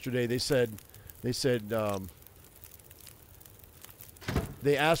update yesterday, they said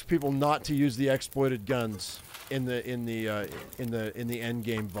they asked people not to use the exploited guns in the end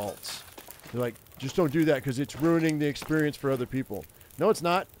game vaults. They're like, just don't do that because it's ruining the experience for other people. No, it's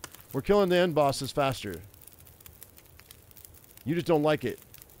not. We're killing the end bosses faster. You just don't like it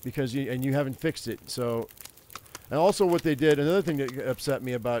because you haven't fixed it. So, and also what they did, another thing that upset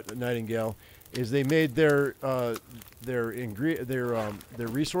me about Nightingale is they made their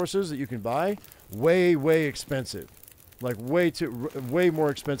resources that you can buy way expensive, like way more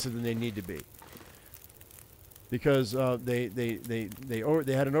expensive than they need to be. Because they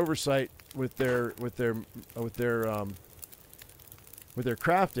had an oversight with their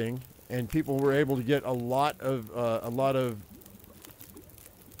crafting, and people were able to get a lot of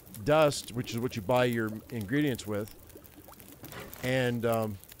dust, which is what you buy your ingredients with, and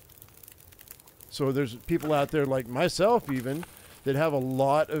so there's people out there like myself even that have a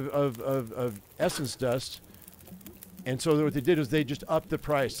lot of essence dust, and so what they did is they just upped the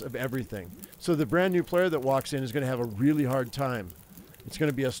price of everything. So the brand new player that walks in is going to have a really hard time. It's going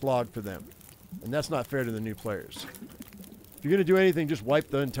to be a slog for them, and that's not fair to the new players. If you're going to do anything, just wipe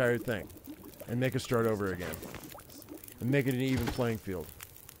the entire thing and make it start over again and make it an even playing field.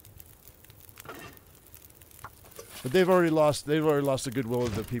 But they've already lost the goodwill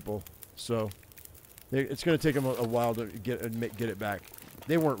of the people, so it's going to take them a while to get it back.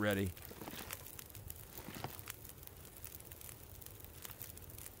 They weren't ready.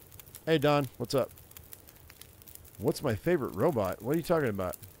 Hey Don, what's up? What's my favorite robot? What are you talking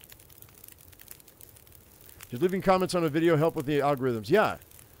about? Does leaving comments on a video help with the algorithms? Yeah,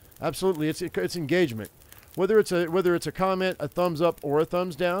 absolutely. It's engagement. Whether it's a comment, a thumbs up, or a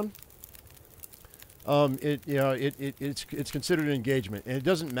thumbs down, it's considered engagement, and it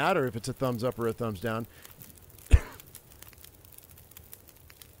doesn't matter if it's a thumbs up or a thumbs down.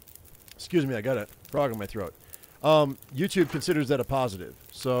 Excuse me, I got a frog in my throat. YouTube considers that a positive,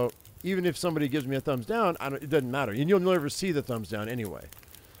 so even if somebody gives me a thumbs down, it doesn't matter, and you'll never see the thumbs down anyway.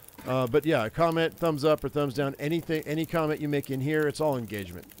 But yeah, a comment, thumbs up or thumbs down, any comment you make in here, it's all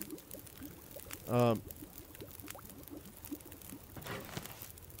engagement.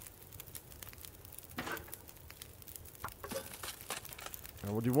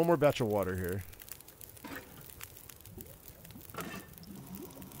 We'll do one more batch of water here.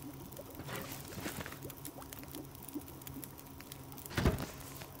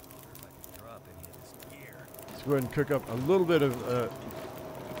 Let's go ahead and cook up a little bit of,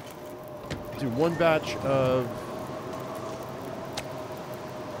 do one batch of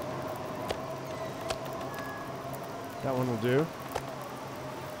that one will do,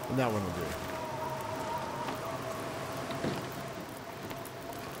 and that one will do.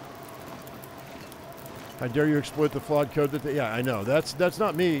 How dare you exploit the flawed code that yeah, I know. That's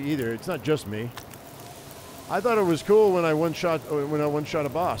not me either. It's not just me. I thought it was cool when I one shot a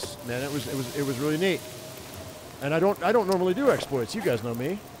boss. Man, it was really neat. And I don't normally do exploits. You guys know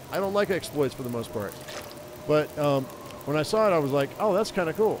me. I don't like exploits for the most part. But when I saw it, I was like, oh, that's kind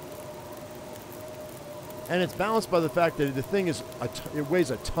of cool. And it's balanced by the fact that the thing is it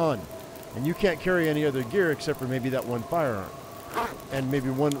weighs a ton, and you can't carry any other gear except for maybe that one firearm and maybe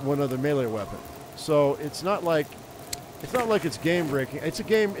one other melee weapon. So it's not like it's game breaking. It's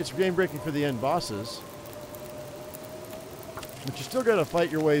game breaking for the end bosses. But you still got to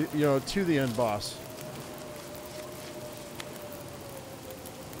fight your way, to the end boss.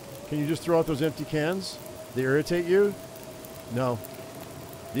 Can you just throw out those empty cans? They irritate you? No.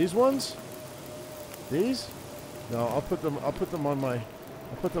 These ones? These? No, I'll put them on my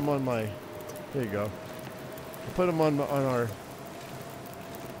there you go. I'll put them on our.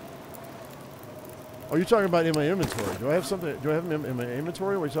 Oh, you're talking about in my inventory. Do I have something? Do I have them in my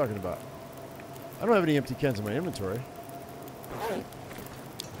inventory? What are you talking about? I don't have any empty cans in my inventory.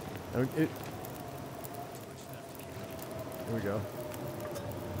 Here we go.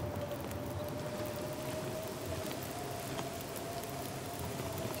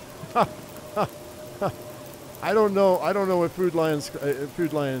 I don't know what Food Lion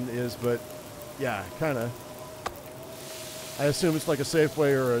is, but yeah, kind of. I assume it's like a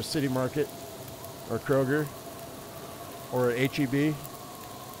Safeway or a City Market. or Kroger or HEB.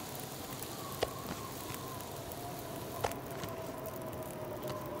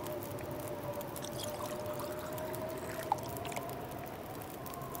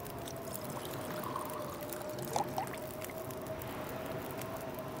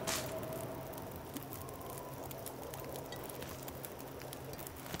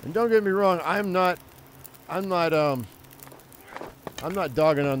 And don't get me wrong, I'm not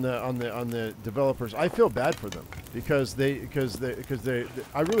dogging on the developers. I feel bad for them because they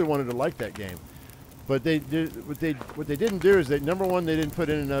I really wanted to like that game, but they did what they didn't do is number one, they didn't put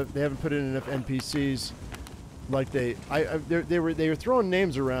in enough. They haven't put in enough NPCs. Like they were throwing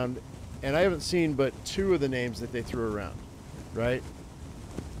names around, and I haven't seen but 2 of the names that they threw around, right?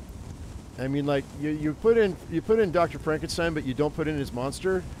 I mean, like you put in Dr. Frankenstein, but you don't put in his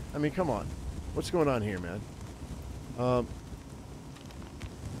monster. I mean, come on, what's going on here, man?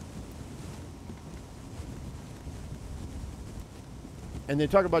 And they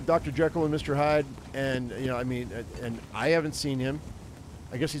talk about Dr. Jekyll and Mr. Hyde, and you know, I mean, and I haven't seen him.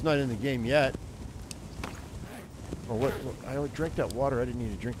 I guess he's not in the game yet. Oh, what? I drank that water. I didn't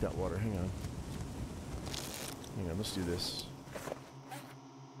need to drink that water. Hang on. Hang on. Let's do this.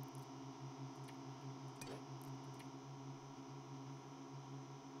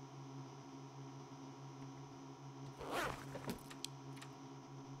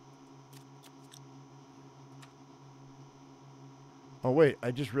 Oh, wait, I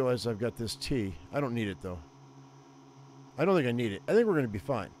just realized I've got this tea. I don't need it, though. I don't think I need it. I think we're going to be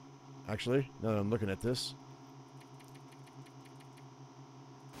fine, actually, now that I'm looking at this.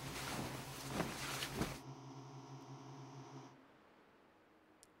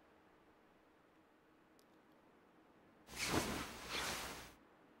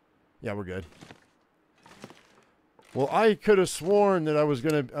 Yeah, we're good. Well, I could have sworn that I was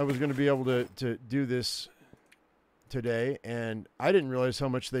gonna be able to do this today, and I didn't realize how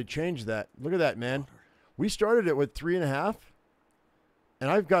much they changed that. Look at that, man. We started it with 3.5,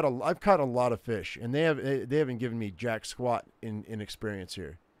 and I've caught a lot of fish, and they haven't given me jack squat in experience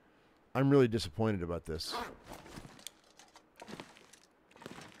here. I'm really disappointed about this.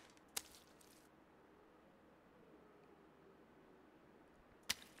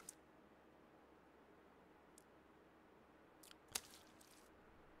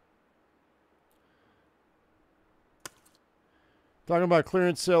 Talking about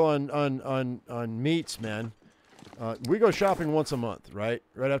clearance sale on meats, man. We go shopping once a month, right?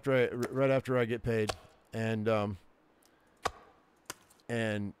 Right after I get paid, and I've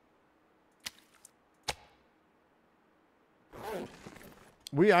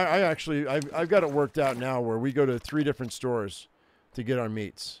got it worked out now where we go to 3 different stores to get our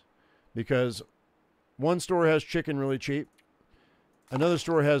meats, because one store has chicken really cheap, another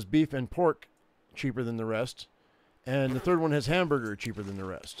store has beef and pork cheaper than the rest, and the third one has hamburger cheaper than the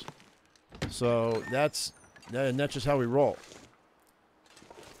rest. So that's just how we roll.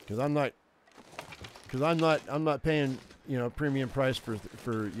 Because I'm not paying, you know, premium price for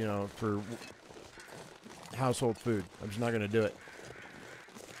household food. I'm just not going to do it.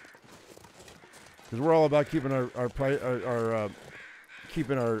 Because we're all about keeping our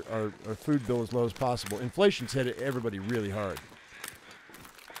food bill as low as possible. Inflation's hit everybody really hard.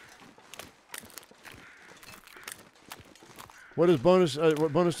 What bonus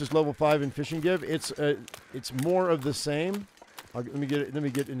does level 5 in fishing give? It's more of the same. Let me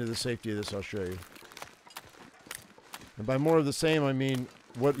get into the safety of this. I'll show you. And by more of the same, I mean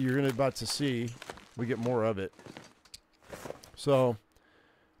what you're about to see. We get more of it. So,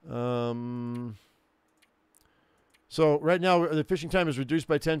 so right now the fishing time is reduced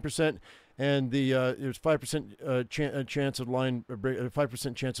by 10%, and there's 5% chance of line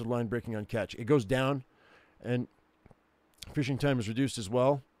 5% chance of line breaking on catch. It goes down, and fishing time is reduced as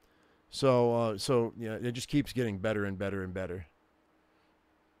well. So yeah, it just keeps getting better and better and better.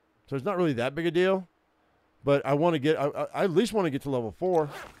 So it's not really that big a deal, but I want to get, I at least want to get to level 4,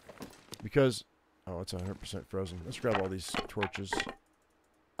 because, oh, it's 100% frozen. Let's grab all these torches.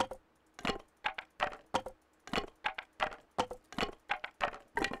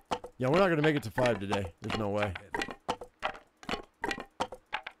 Yeah, we're not going to make it to 5 today. There's no way.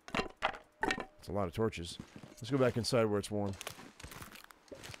 It's a lot of torches. Let's go back inside where it's warm.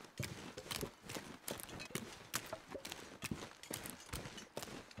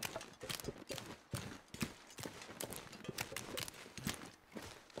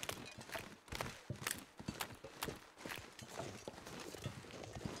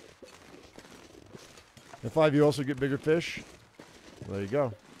 At 5, you also get bigger fish. There you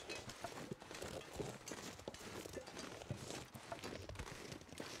go.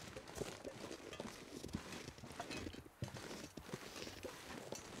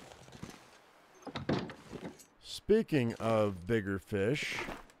 Speaking of bigger fish.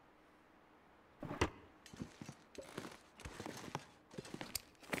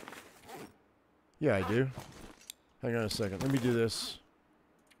 Yeah, I do. Hang on a second. Let me do this.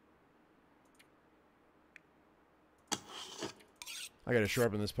 I gotta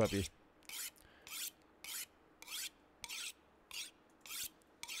sharpen this puppy.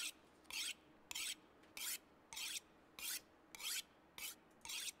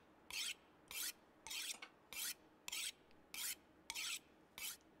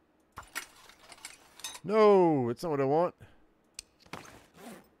 No, it's not what I want.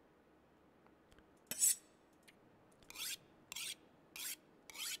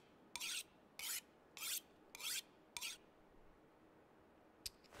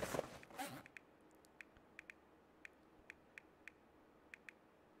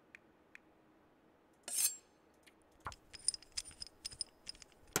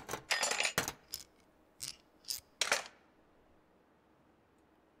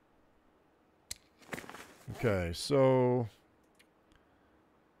 Okay, so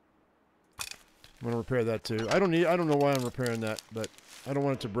I'm gonna repair that too. I don't know why I'm repairing that, but I don't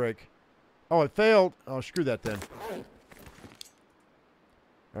want it to break. Oh, it failed. Oh, screw that then.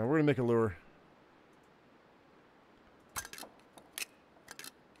 All right, we're gonna make a lure.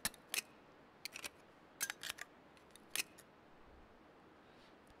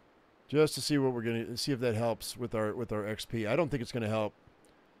 Just to see what we're gonna see if that helps with our XP. I don't think it's gonna help.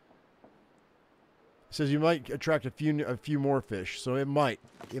 It says you might attract a few more fish, so it might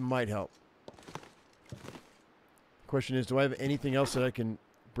help. Question is, do I have anything else that I can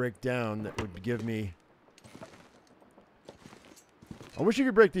break down that would give me? I wish you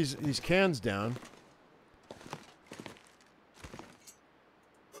could break these cans down.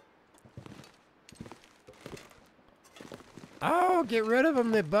 Oh, get rid of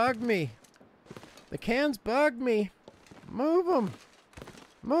them! They bug me. The cans bug me. Move them.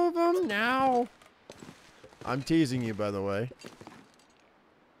 Move them now. I'm teasing you, by the way.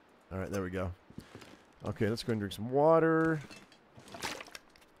 All right, there we go. Okay, let's go and drink some water.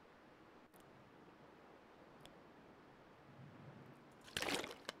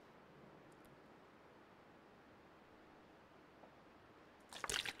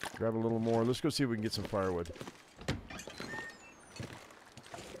 Grab a little more. Let's go see if we can get some firewood.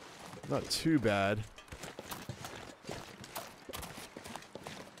 Not too bad.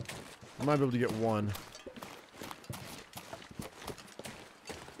 I might be able to get one.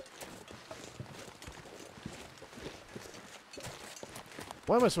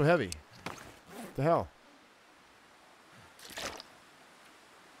 Why am I so heavy? What the hell?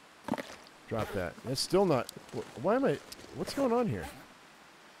 Drop that. That's still not... Why am I... What's going on here?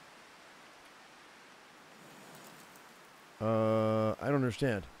 I don't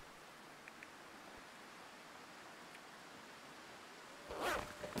understand.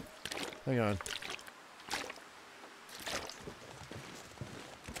 Hang on.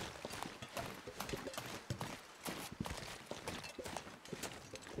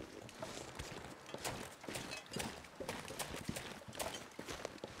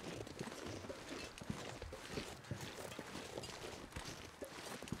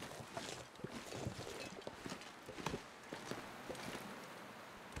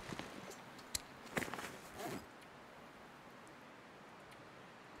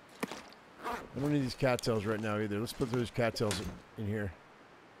 I don't need these cattails right now either. Let's put those cattails in here.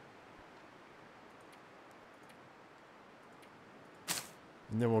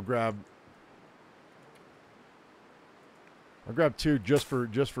 And then we'll grab... I'll grab two just for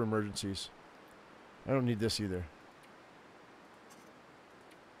emergencies. I don't need this either.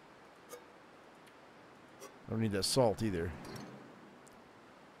 I don't need that salt either.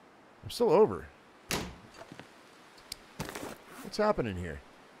 I'm still over. What's happening here?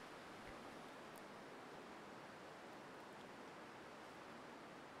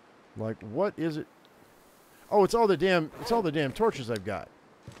 Like, what is it? Oh, it's all the damn torches I've got.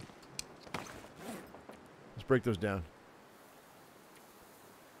 Let's break those down.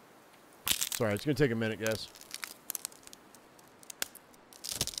 Sorry, it's gonna take a minute, guys.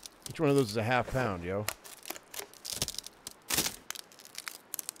 Each one of those is a half pound, yo.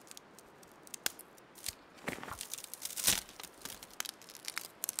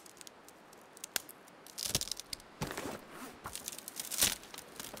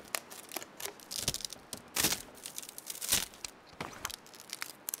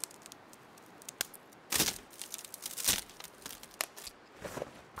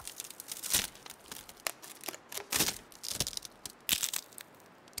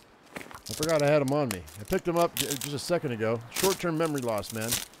 I forgot I had them on me. I picked them up just a second ago. Short-term memory loss,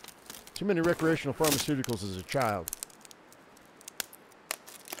 man. Too many recreational pharmaceuticals as a child.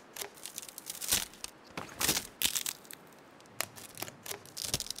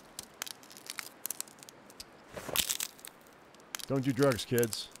 Don't do drugs,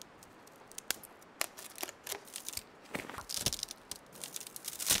 kids.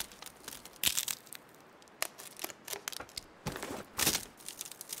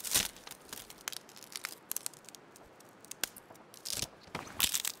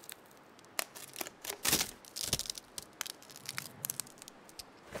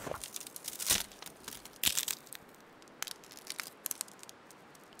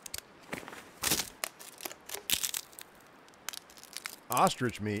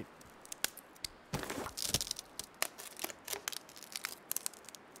 Ostrich meat.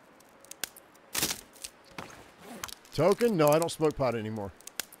 Token? No, I don't smoke pot anymore.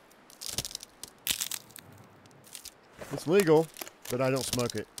 It's legal, but I don't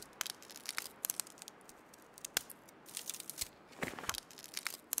smoke it.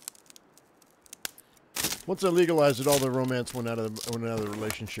 Once I legalized it, all the romance went out of the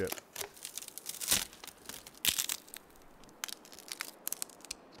relationship.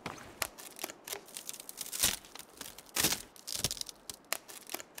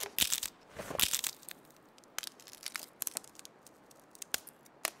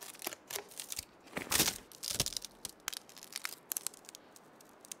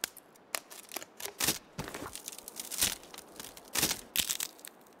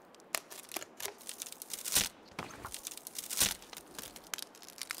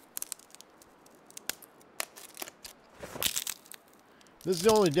 This is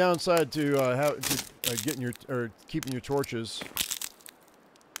the only downside to getting your keeping your torches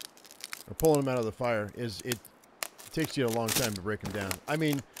or pulling them out of the fire is it takes you a long time to break them down. I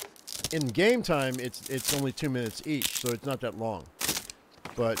mean, in game time it's only 2 minutes each, so it's not that long.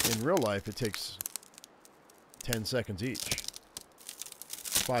 But in real life, it takes 10 seconds each,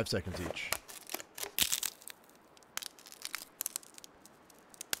 5 seconds each.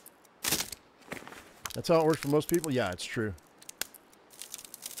 That's how it works for most people. Yeah, it's true.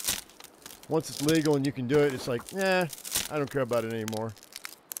 Once it's legal and you can do it, it's like, nah, I don't care about it anymore.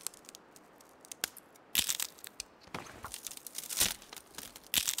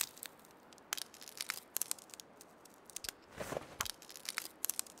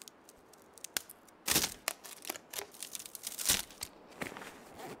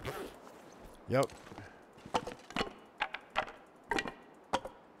 Yep.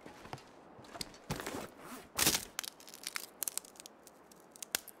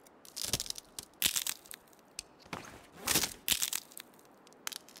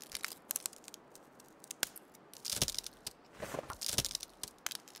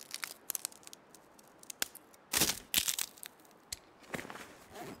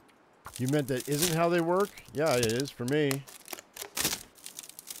 You meant that isn't how they work? Yeah, it is for me.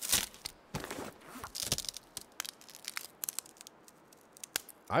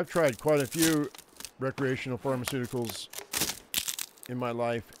 I've tried quite a few recreational pharmaceuticals in my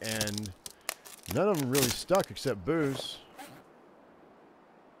life, and none of them really stuck except booze.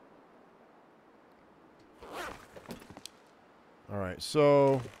 All right,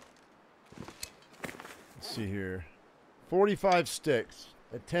 so let's see here. 45 sticks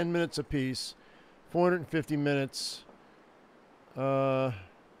at 10 minutes apiece, 450 minutes. I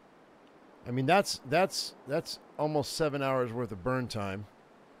mean, that's almost 7 hours worth of burn time,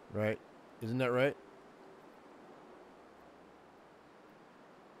 right? Isn't that right?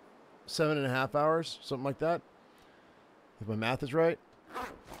 7.5 hours, something like that, if my math is right.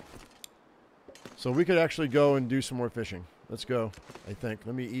 So we could actually go and do some more fishing. Let's go, I think.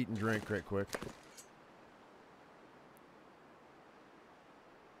 Let me eat and drink right quick.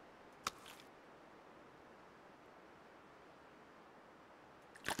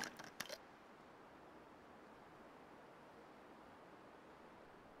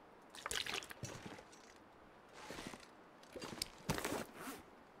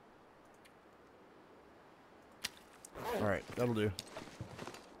 All right, that'll do.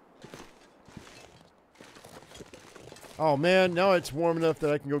 Oh man, now it's warm enough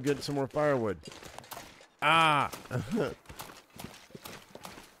that I can go get some more firewood. Ah!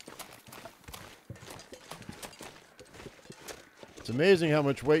 It's amazing how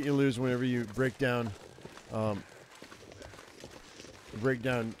much weight you lose whenever you break down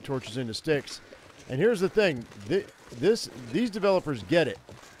torches into sticks. And here's the thing: these developers get it.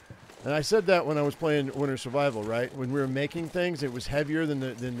 And I said that when I was playing Winter Survival, right? When we were making things, it was heavier than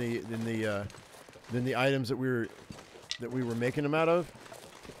the items that we were making them out of.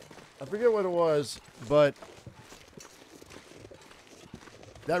 I forget what it was, but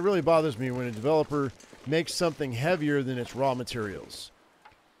that really bothers me when a developer makes something heavier than its raw materials.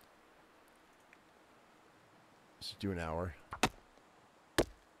 Let's do an hour.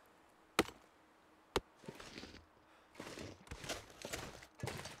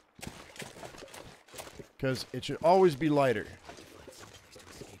 Because it should always be lighter.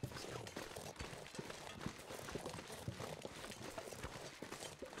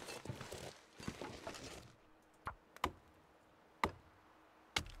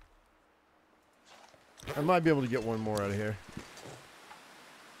 I might be able to get one more out of here.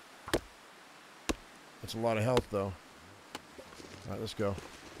 That's a lot of health, though. Alright, let's go.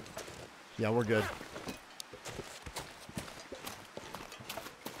 Yeah, we're good.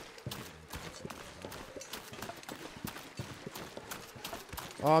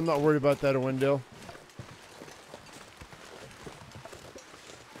 Oh, I'm not worried about that, Wendell.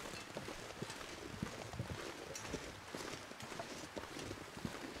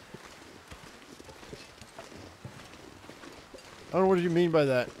 I don't know what you mean by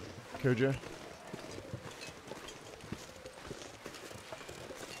that, Koja.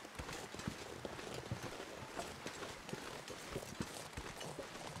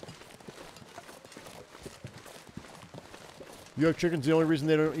 You have chickens, the only reason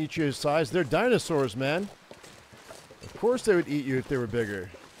they don't eat you is size? They're dinosaurs, man. Of course they would eat you if they were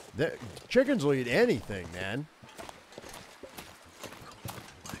bigger. Chickens will eat anything, man.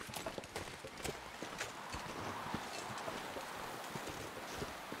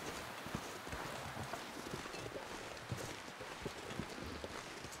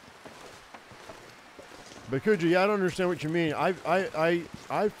 But Kuja, yeah, I don't understand what you mean. I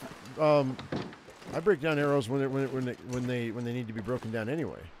break down arrows when they need to be broken down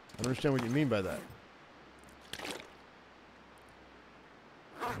anyway. I don't understand what you mean by that.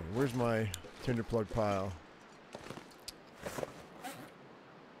 Okay, where's my tinder plug pile?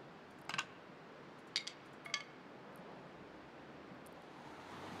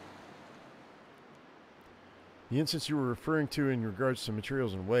 The instance you were referring to in regards to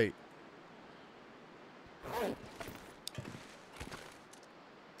materials and weight.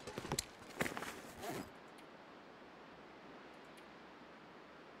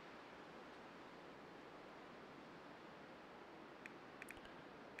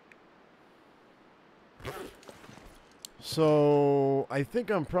 So I think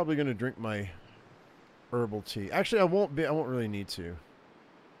I'm probably going to drink my herbal tea. Actually, I won't really need to.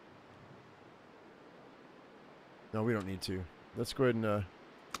 No, we don't need to. Let's go ahead and let's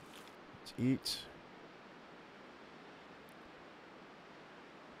eat.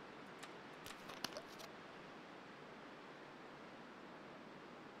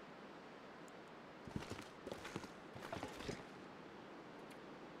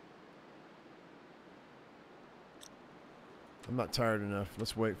 I'm not tired enough.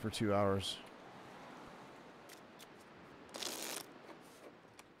 Let's wait for 2 hours.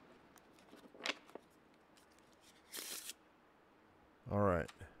 All right.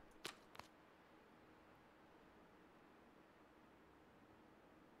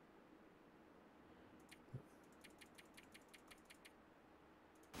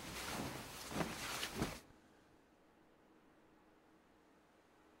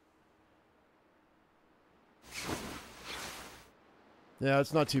 Yeah,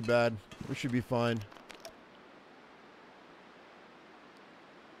 it's not too bad. We should be fine.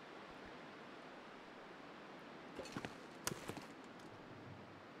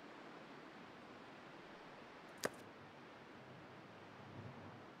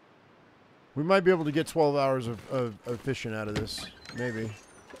 We might be able to get 12 hours of fishing out of this. Maybe.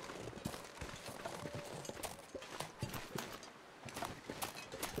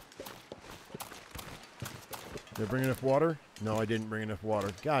 Did I bring enough water? No, I didn't bring enough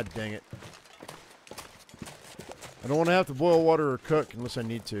water. God dang it. I don't want to have to boil water or cook unless I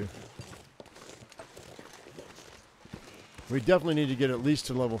need to. We definitely need to get at least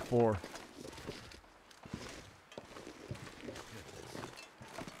to level 4.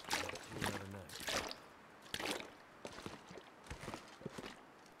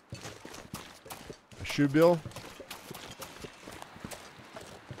 A shoe bill?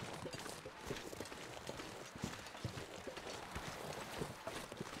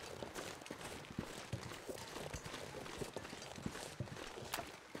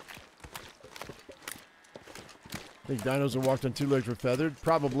 Think dinos that walked on 2 legs were feathered?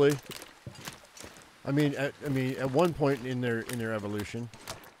 Probably. I mean, at one point in their evolution.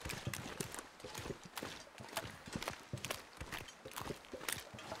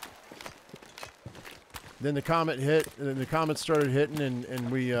 Then the comet hit, and then the comet started hitting,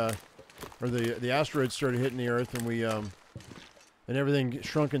 and we, or the asteroid started hitting the Earth, and we, and everything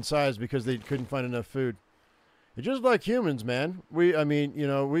shrunk in size because they couldn't find enough food. It's just like humans, man. I mean, you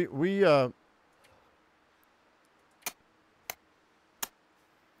know,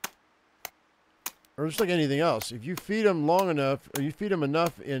 or just like anything else, if you feed them long enough, or you feed them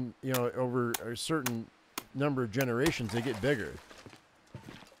enough in, you know, over a certain number of generations, they get bigger.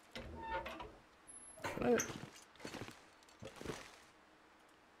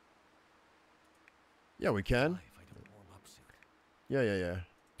 Yeah, we can. Yeah.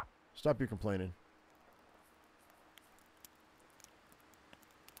 Stop your complaining.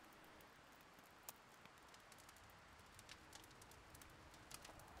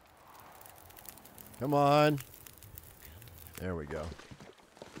 Come on. There we go.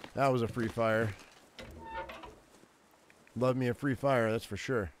 That was a free fire. Love me a free fire, that's for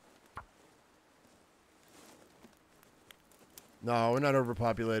sure. No, we're not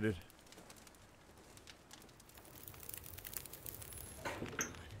overpopulated.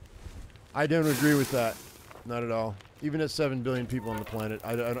 I don't agree with that. Not at all. Even at 7 billion people on the planet,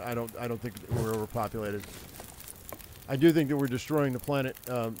 I don't think we're overpopulated. I do think that we're destroying the planet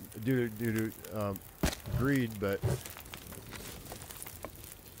due to greed, but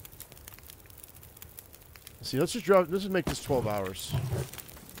see, let's just make this 12 hours.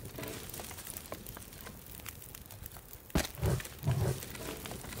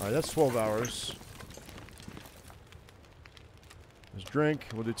 All right, that's 12 hours. Let's drink.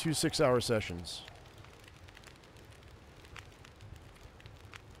 We'll do 2 6-hour sessions.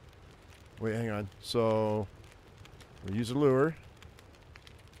 Wait, hang on. So we'll use a lure.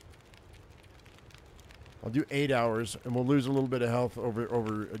 I'll do 8 hours, and we'll lose a little bit of health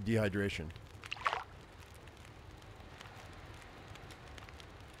over dehydration.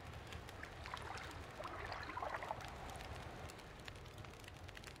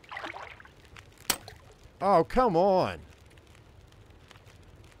 Oh, come on.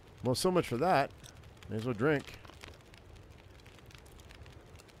 Well, so much for that. May as well drink.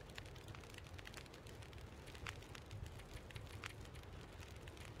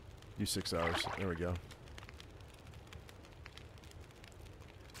 Do 6 hours. There we go.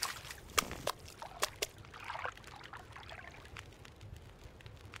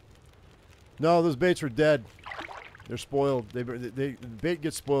 No, those baits are dead. They're spoiled. The bait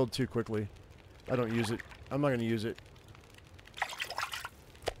gets spoiled too quickly. I don't use it. I'm not going to use it.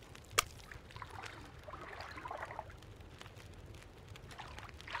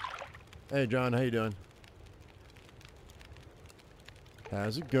 Hey, John, how you doing?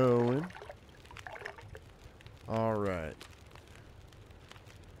 How's it going? All right.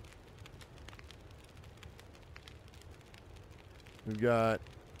 We've got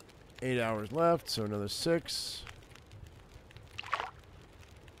 8 hours left, so another 6.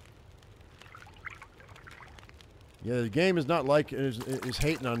 Yeah, the game is not like is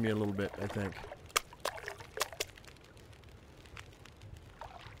hating on me a little bit, I think.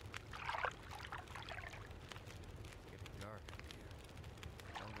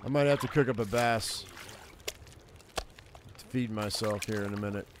 I might have to cook up a bass to feed myself here in a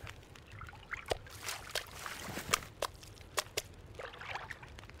minute.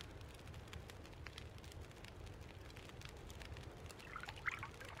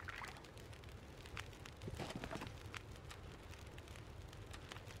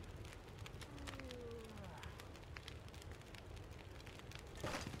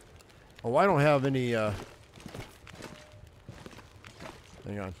 Oh, I don't have any, hang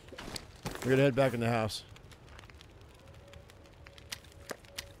on. We're gonna head back in the house.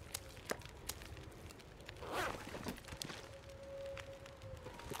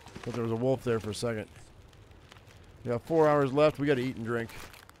 Thought there was a wolf there for a second. We got 4 hours left. We gotta eat and drink.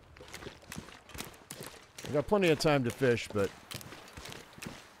 We got plenty of time to fish, but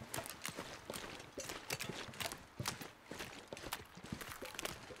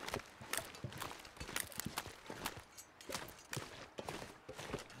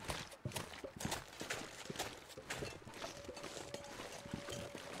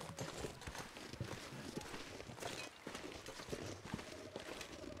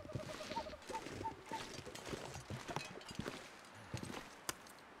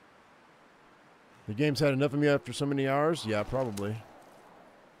the game's had enough of me after so many hours? Yeah, probably.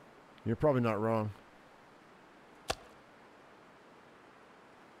 You're probably not wrong.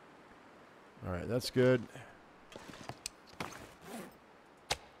 Alright, that's good.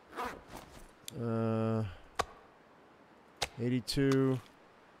 82.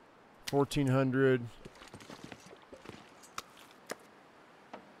 1400.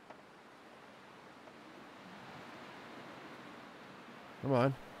 Come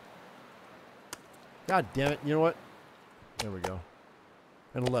on. God damn it. You know what? There we go.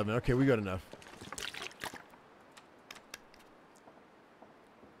 And 11. Okay, we got enough.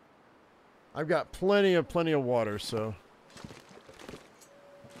 I've got plenty of water, so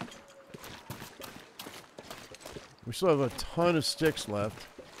we still have a ton of sticks left.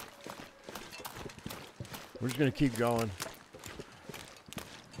 We're just gonna keep going.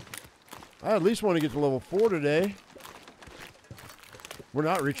 I at least want to get to level 4 today. We're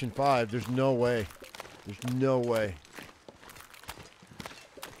not reaching 5. There's no way. There's no way.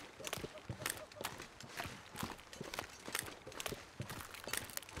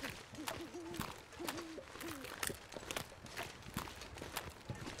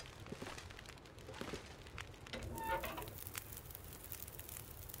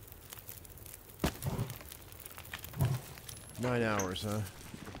 Nine hours, huh?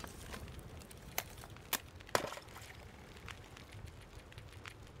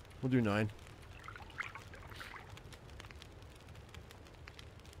 We'll do 9.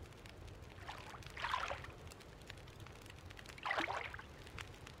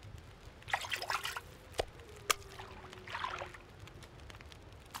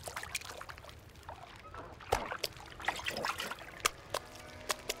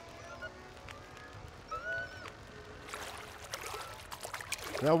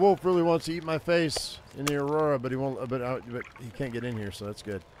 Now Wolf really wants to eat my face in the Aurora, but he won't. But he can't get in here, so that's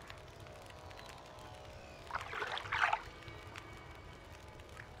good.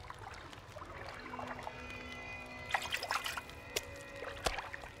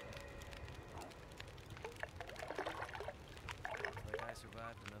 Like I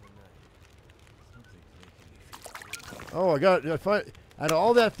survived another night. Something's making me feel good. Oh, I got. Out of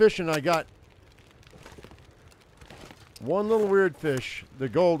all that fishing, I got one little weird fish, the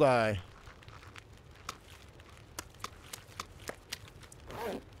gold eye.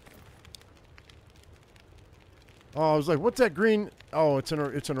 Oh, I was like, "What's that green?" Oh, it's an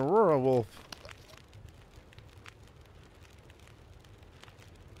Aurora wolf.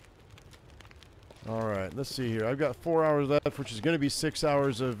 All right, let's see here. I've got 4 hours left, which is going to be 6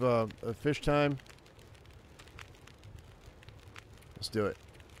 hours of fish time. Let's do it.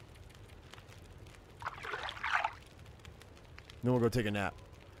 Then we'll go take a nap.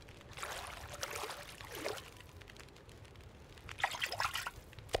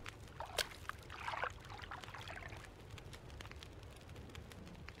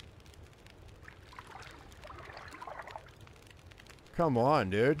 Come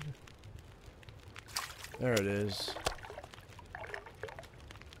on, dude. There it is.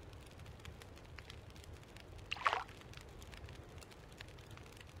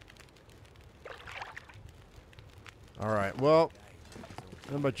 All right, well, I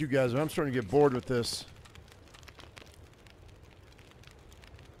don't know about you guys, but I'm starting to get bored with this.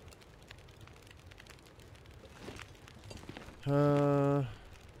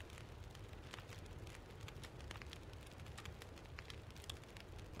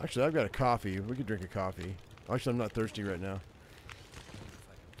 Actually, I've got a coffee. We could drink a coffee. Actually, I'm not thirsty right now. If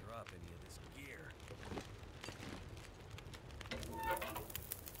I can drop any of this gear.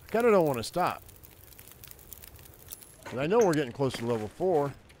 I kind of don't want to stop. 'Cause I know we're getting close to level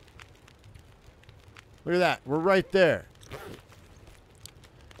 4. Look at that. We're right there.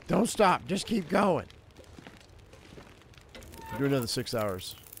 Don't stop. Just keep going. Do another 6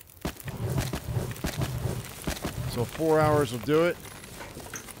 hours. So 4 hours will do it.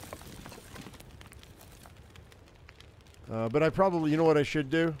 But I probably, you know what I should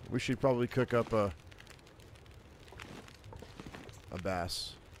do? We should probably cook up a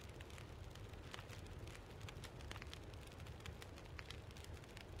bass.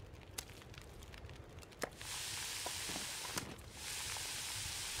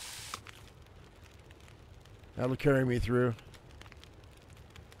 That'll carry me through.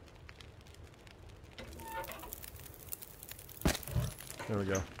 There we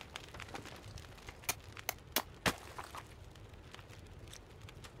go.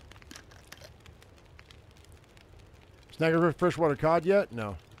 Snag a freshwater cod yet?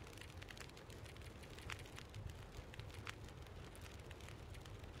 No.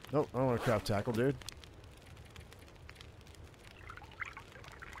 Nope, I don't want to craft tackle, dude.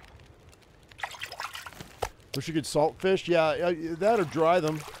 Wish you could salt fish. Yeah, that or dry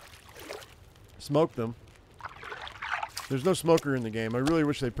them. Smoke them. There's no smoker in the game. I really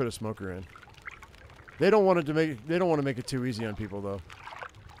wish they put a smoker in. They don't want it to make. They don't want to make it too easy on people, though.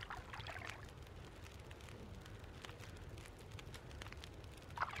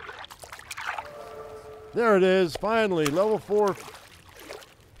 There it is. Finally, level 4.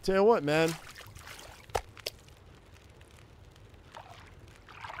 Tell you what, man.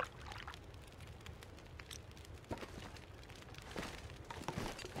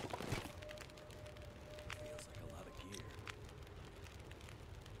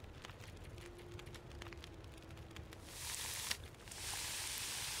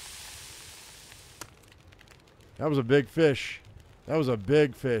 That was a big fish. That was a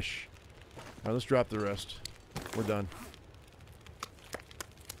big fish. All right, let's drop the rest. We're done.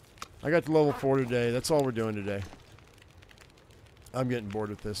 I got to level 4 today. That's all we're doing today. I'm getting bored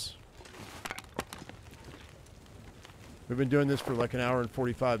with this. We've been doing this for like an hour and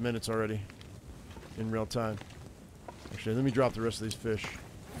 45 minutes already. In real time. Actually, let me drop the rest of these fish.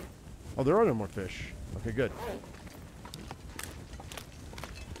 Oh, there are no more fish. Okay, good.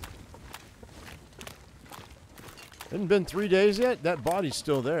 Hasn't been 3 days yet? That body's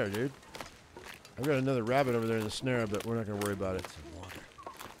still there, dude. I've got another rabbit over there in the snare, but we're not going to worry about it.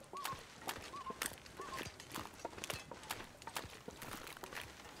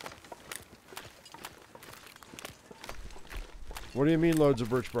 What do you mean loads of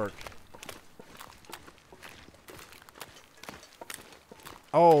birch bark?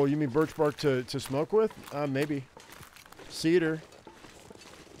 Oh, you mean birch bark to smoke with? Maybe. Cedar.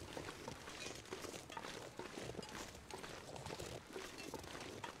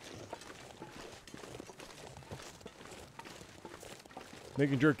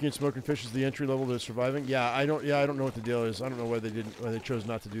 Making jerky and smoking fish is the entry level to surviving. Yeah, I don't know what the deal is. I don't know why they chose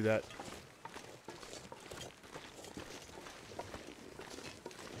not to do that.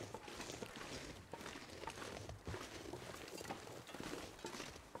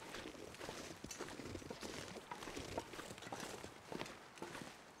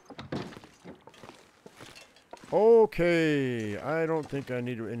 Okay, I don't think I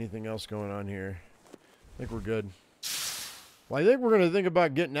need anything else going on here. I think we're good. Well, I think we're going to think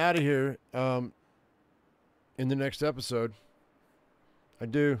about getting out of here in the next episode. I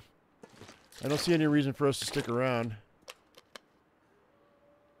do. I don't see any reason for us to stick around.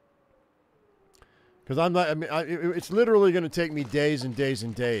 Because I'm not, I mean, it's literally going to take me days and days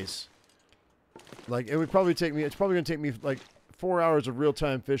and days. Like, it would probably take me, it's probably going to take me like 4 hours of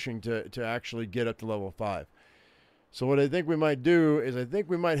real-time fishing to actually get up to level 5. So what I think we might do is I think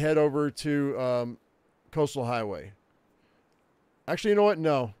we might head over to Coastal Highway. Actually, you know what?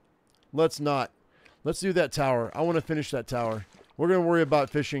 No. Let's not. Let's do that tower. I want to finish that tower. We're going to worry about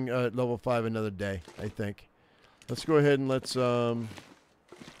fishing level 5 another day, I think. Let's go ahead and let's...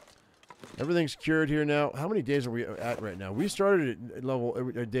 everything's cured here now. How many days are we at right now? We started at level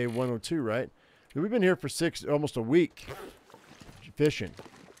day 102, right? We've been here for almost a week fishing.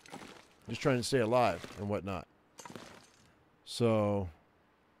 Just trying to stay alive and whatnot. So,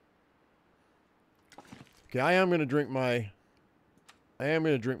 okay, I am going to drink my,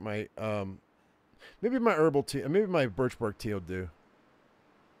 maybe my herbal tea, maybe my birch bark tea will do.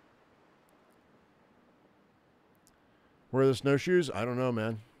 Where are the snowshoes? I don't know,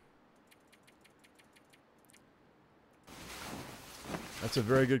 man. That's a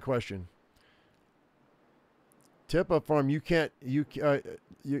very good question. Tip-up farm, you can't, you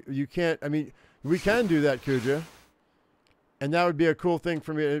can't, I mean, we can do that, Kuja. And that would be a cool thing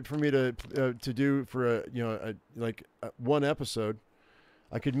for me to do for one episode.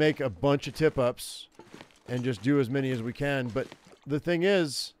 I could make a bunch of tip ups and just do as many as we can. But the thing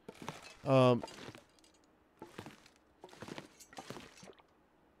is, it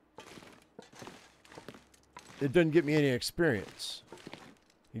doesn't get me any experience.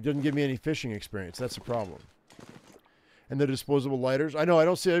 It doesn't give me any fishing experience. That's the problem. And the disposable lighters. I know I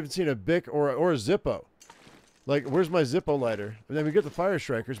haven't seen a Bic or a Zippo. Like, where's my Zippo lighter? And then we get the fire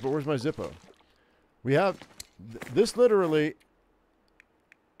strikers, but where's my Zippo? We have this literally.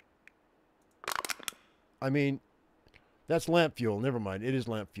 I mean, that's lamp fuel. Never mind, it is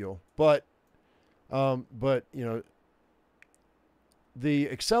lamp fuel. But you know, the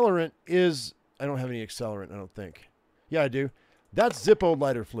accelerant is. I don't have any accelerant. I don't think. Yeah, I do. That's Zippo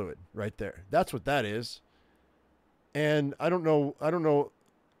lighter fluid right there. That's what that is. And I don't know.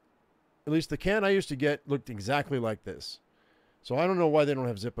 At least the can I used to get looked exactly like this. So I don't know why they don't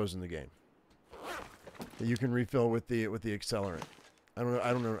have Zippos in the game that you can refill with the accelerant. I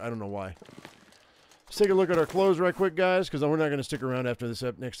don't know why. Let's take a look at our clothes right quick, guys, because we're not going to stick around after this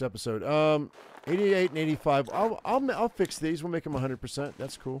next episode. 88 and 85. I'll fix these. We'll make them 100%.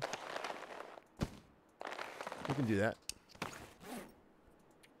 That's cool. We can do that.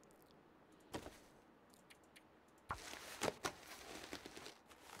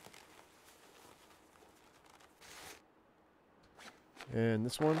 And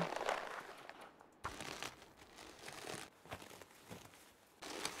this one.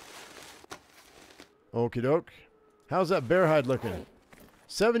 Okie doke. How's that bear hide looking?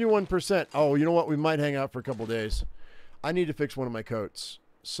 71%. Oh, you know what? We might hang out for a couple days. I need to fix one of my coats.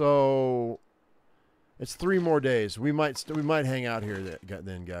 So it's 3 more days. We might hang out here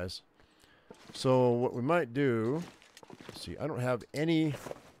then, guys. So what we might do, let's see. I don't have any.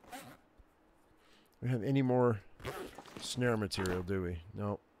 We have any more. snare material, do we?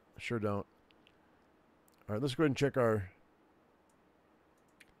 No, sure don't. All right, let's go ahead and check our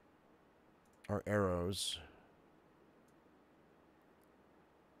arrows.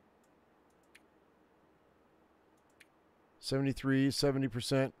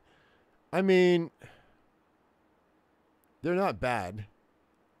 $70%. I mean, they're not bad.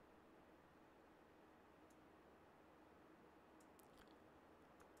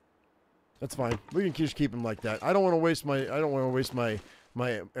 That's fine. We can just keep them like that. I don't want to waste my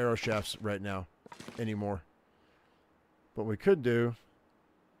my arrow shafts right now anymore. What we could do,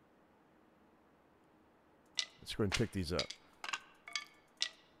 let's go ahead and pick these up.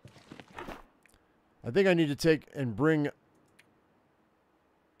 I think I need to take and bring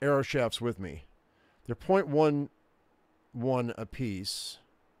arrow shafts with me. They're 0.11 a piece.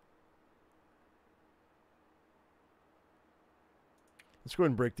 Let's go ahead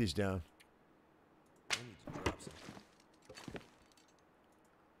and break these down. I need to drop some.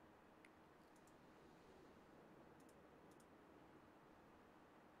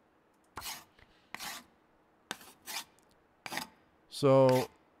 So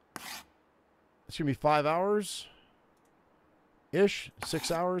it's gonna be 5 hours ish,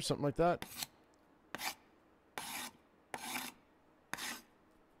 6 hours, something like that.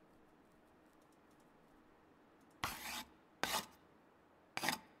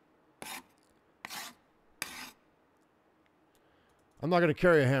 I'm not going to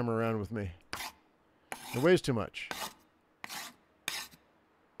carry a hammer around with me. It weighs too much.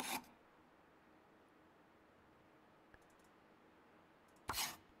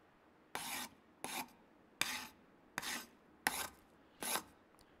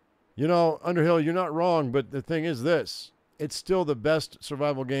 You know, Underhill, you're not wrong, but the thing is this. It's still the best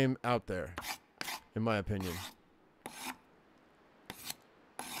survival game out there, in my opinion.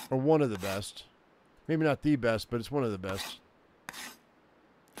 Or one of the best. Maybe not the best, but it's one of the best.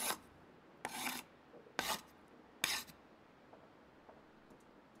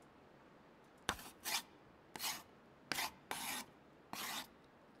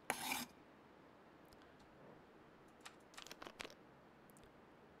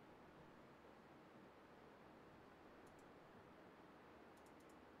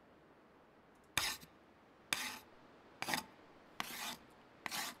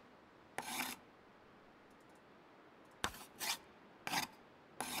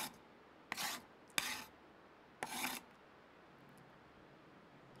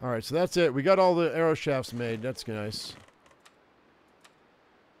 All right, so that's it. We got all the arrow shafts made. That's nice.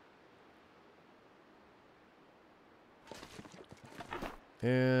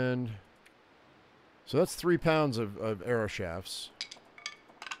 And so that's 3 pounds of arrow shafts.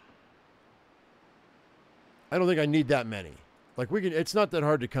 I don't think I need that many. Like we can, it's not that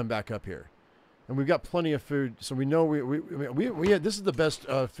hard to come back up here, and we've got plenty of food. So we know we had, this is the best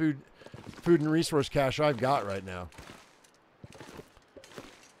food and resource cache I've got right now.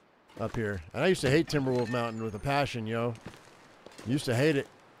 Up here. And I used to hate Timberwolf Mountain with a passion, yo. Used to hate it.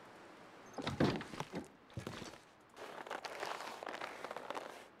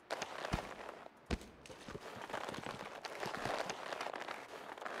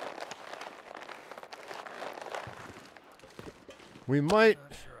 We might...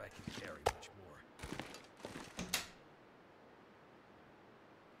 Not sure I can carry much more.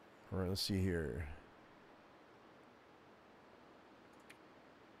 All right, let's see here.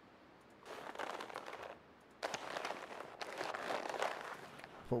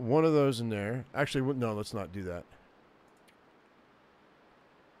 Put one of those in there. Actually, no, let's not do that.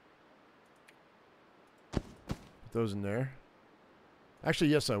 Put those in there. Actually,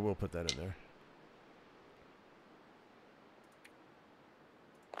 yes, I will put that in there.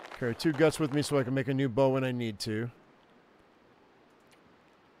 Carry 2 guts with me so I can make a new bow when I need to.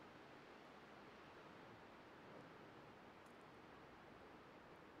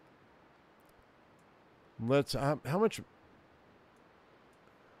 Let's, how much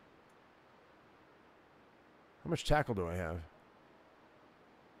tackle do I have?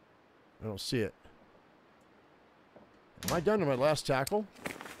 I don't see it. Am I done to my last tackle?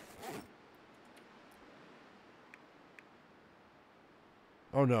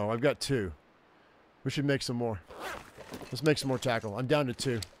 Oh no, I've got 2. We should make some more. Let's make some more tackle. I'm down to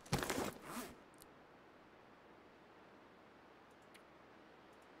 2.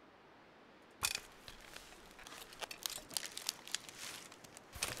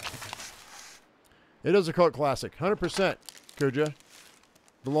 It is a cult classic. 100%, Kuja.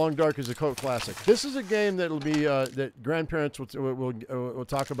 The Long Dark is a cult classic. This is a game that'll be that grandparents will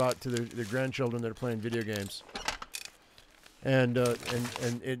talk about to their grandchildren that are playing video games. And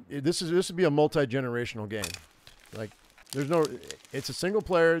this would be a multi-generational game. Like There's no. It's a single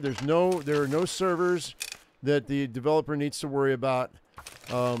player. There are no servers that the developer needs to worry about.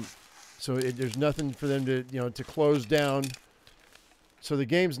 So there's nothing for them to to close down. So the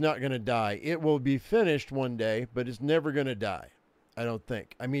game's not going to die. It will be finished one day, but it's never going to die. I don't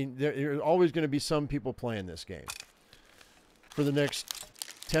think. I mean, there's always going to be some people playing this game for the next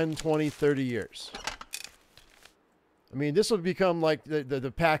 10, 20, 30 years. I mean, this will become like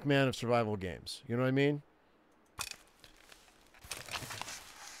the Pac-Man of survival games. You know what I mean?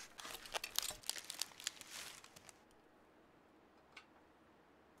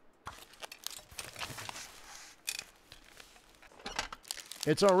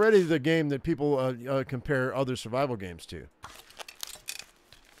 It's already the game that people compare other survival games to.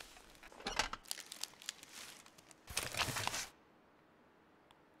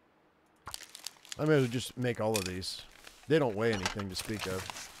 I may as well just make all of these. They don't weigh anything to speak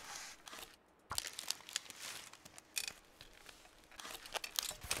of.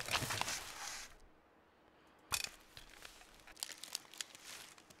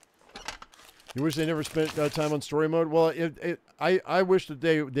 You wish they never spent time on story mode? Well, I wish that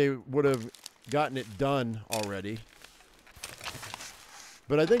they would have gotten it done already.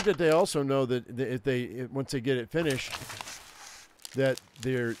 But I think that they also know that if once they get it finished, that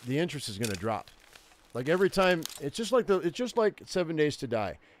the interest is going to drop. Like every time, it's just like 7 Days to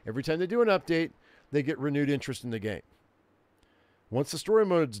Die. Every time they do an update, they get renewed interest in the game. Once the story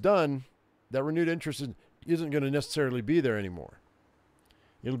mode's done, that renewed interest isn't going to necessarily be there anymore.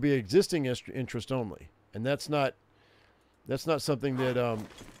 It'll be existing interest only, and that's not something that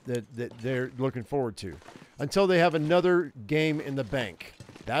that they're looking forward to until they have another game in the bank.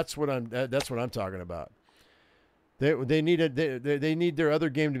 That's what I'm talking about. They need their other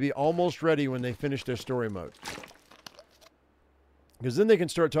game to be almost ready when they finish their story mode, because then they can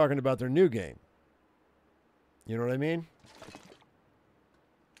start talking about their new game. You know what I mean?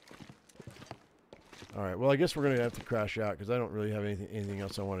 All right, well, I guess we're going to have to crash out because I don't really have anything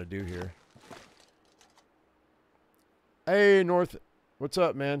else I want to do here. Hey, North. What's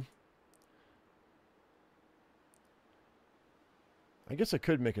up, man? I guess I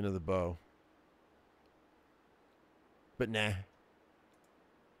could make another bow. But nah.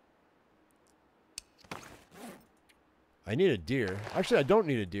 I need a deer. Actually, I don't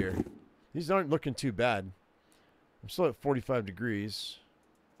need a deer. These aren't looking too bad. I'm still at 45 degrees.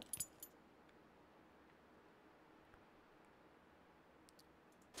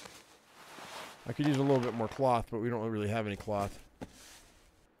 I could use a little bit more cloth, but we don't really have any cloth.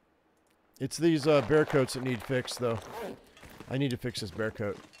 It's these bear coats that need fixed, though. I need to fix this bear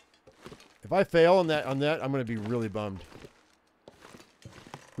coat. If I fail on that, I'm going to be really bummed.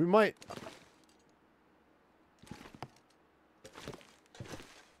 We might.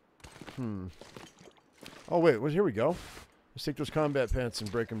 Oh wait, well, here we go. Let's take those combat pants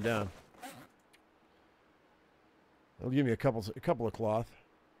and break them down. That'll give me a couple of cloth.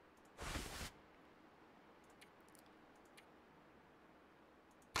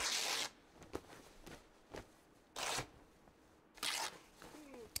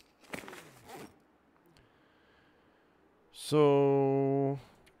 So,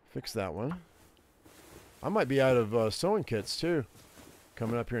 fix that one. I might be out of sewing kits, too.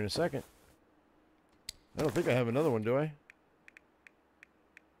 Coming up here in a second. I don't think I have another one, do I?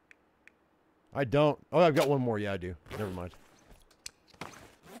 I don't. Oh, I've got one more. Yeah, I do. Never mind.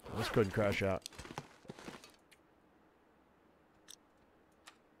 Let's go ahead and crash out.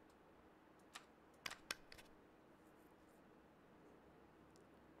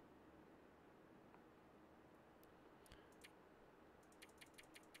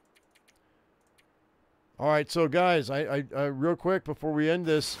 All right, so guys, I real quick before we end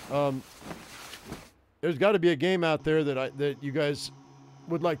this, there's got to be a game out there that you guys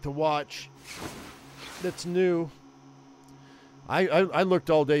would like to watch that's new. I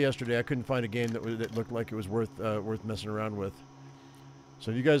looked all day yesterday. I couldn't find a game that looked like it was worth messing around with. So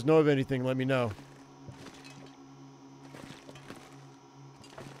if you guys know of anything, let me know.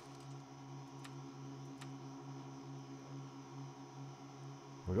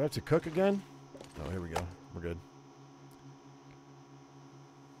 Do I have to cook again? Oh, here we go. We're good.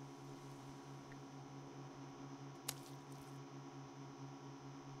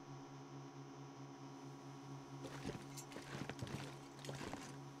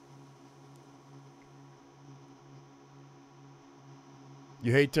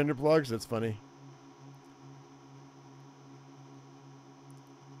 You hate tinder plugs? That's funny.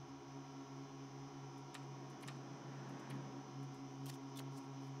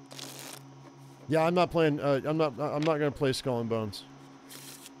 Yeah, I'm not playing. I'm not gonna play Skull and Bones.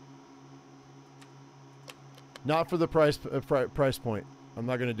 Not for the price point. I'm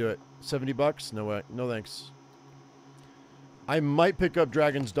not gonna do it. $70? No way. No thanks. I might pick up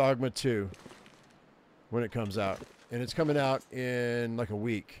Dragon's Dogma 2 when it comes out, and it's coming out in like a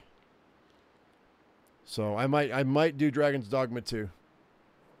week. So I might do Dragon's Dogma 2.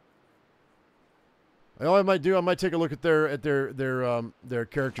 All I might do, I might take a look at their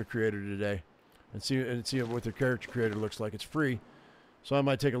character creator today, and see what their character creator looks like. It's free, so I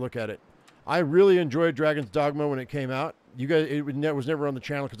might take a look at it. I really enjoyed Dragon's Dogma when it came out. You guys, it was never on the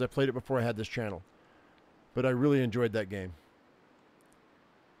channel because I played it before I had this channel, but I really enjoyed that game.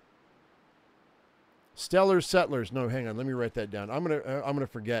 Stellar Settlers. No, hang on. Let me write that down. I'm gonna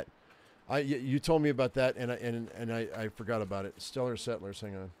forget. You told me about that, and I forgot about it. Stellar Settlers.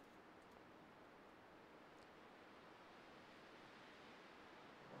 Hang on.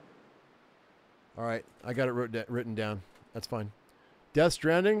 All right, I got it written down. That's fine. Death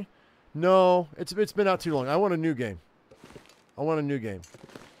Stranding? No, it's been out too long. I want a new game. I want a new game.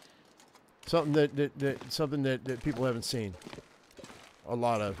 Something that people haven't seen a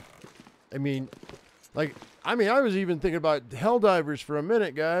lot of. I mean, I was even thinking about Helldivers for a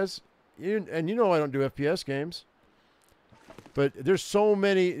minute, guys. You know I don't do FPS games. But there's so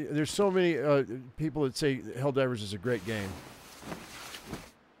many people that say Helldivers is a great game.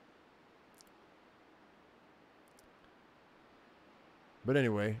 But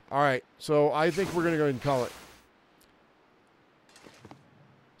anyway, all right. So I think we're gonna go ahead and call it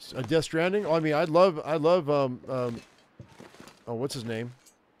Death Stranding. Oh, I mean, I love. Oh, what's his name?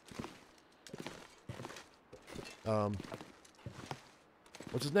 What's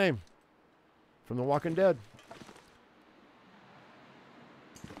his name? From The Walking Dead.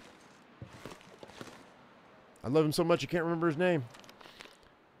 I love him so much I can't remember his name.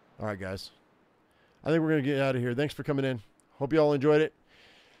 All right, guys. I think we're gonna get out of here. Thanks for coming in. Hope you all enjoyed it.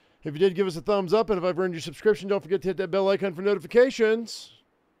 If you did, give us a thumbs up, and if I've earned your subscription, don't forget to hit that bell icon for notifications.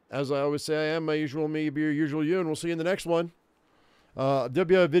 As I always say, I am my usual me, be your usual you, and we'll see you in the next one. There'll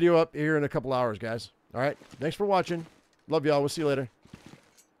be a video up here in a couple hours, guys. All right? Thanks for watching. Love y'all. We'll see you later.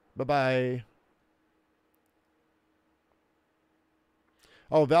 Bye-bye.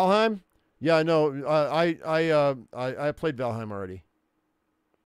 Oh, Valheim? Yeah, I know. I played Valheim already.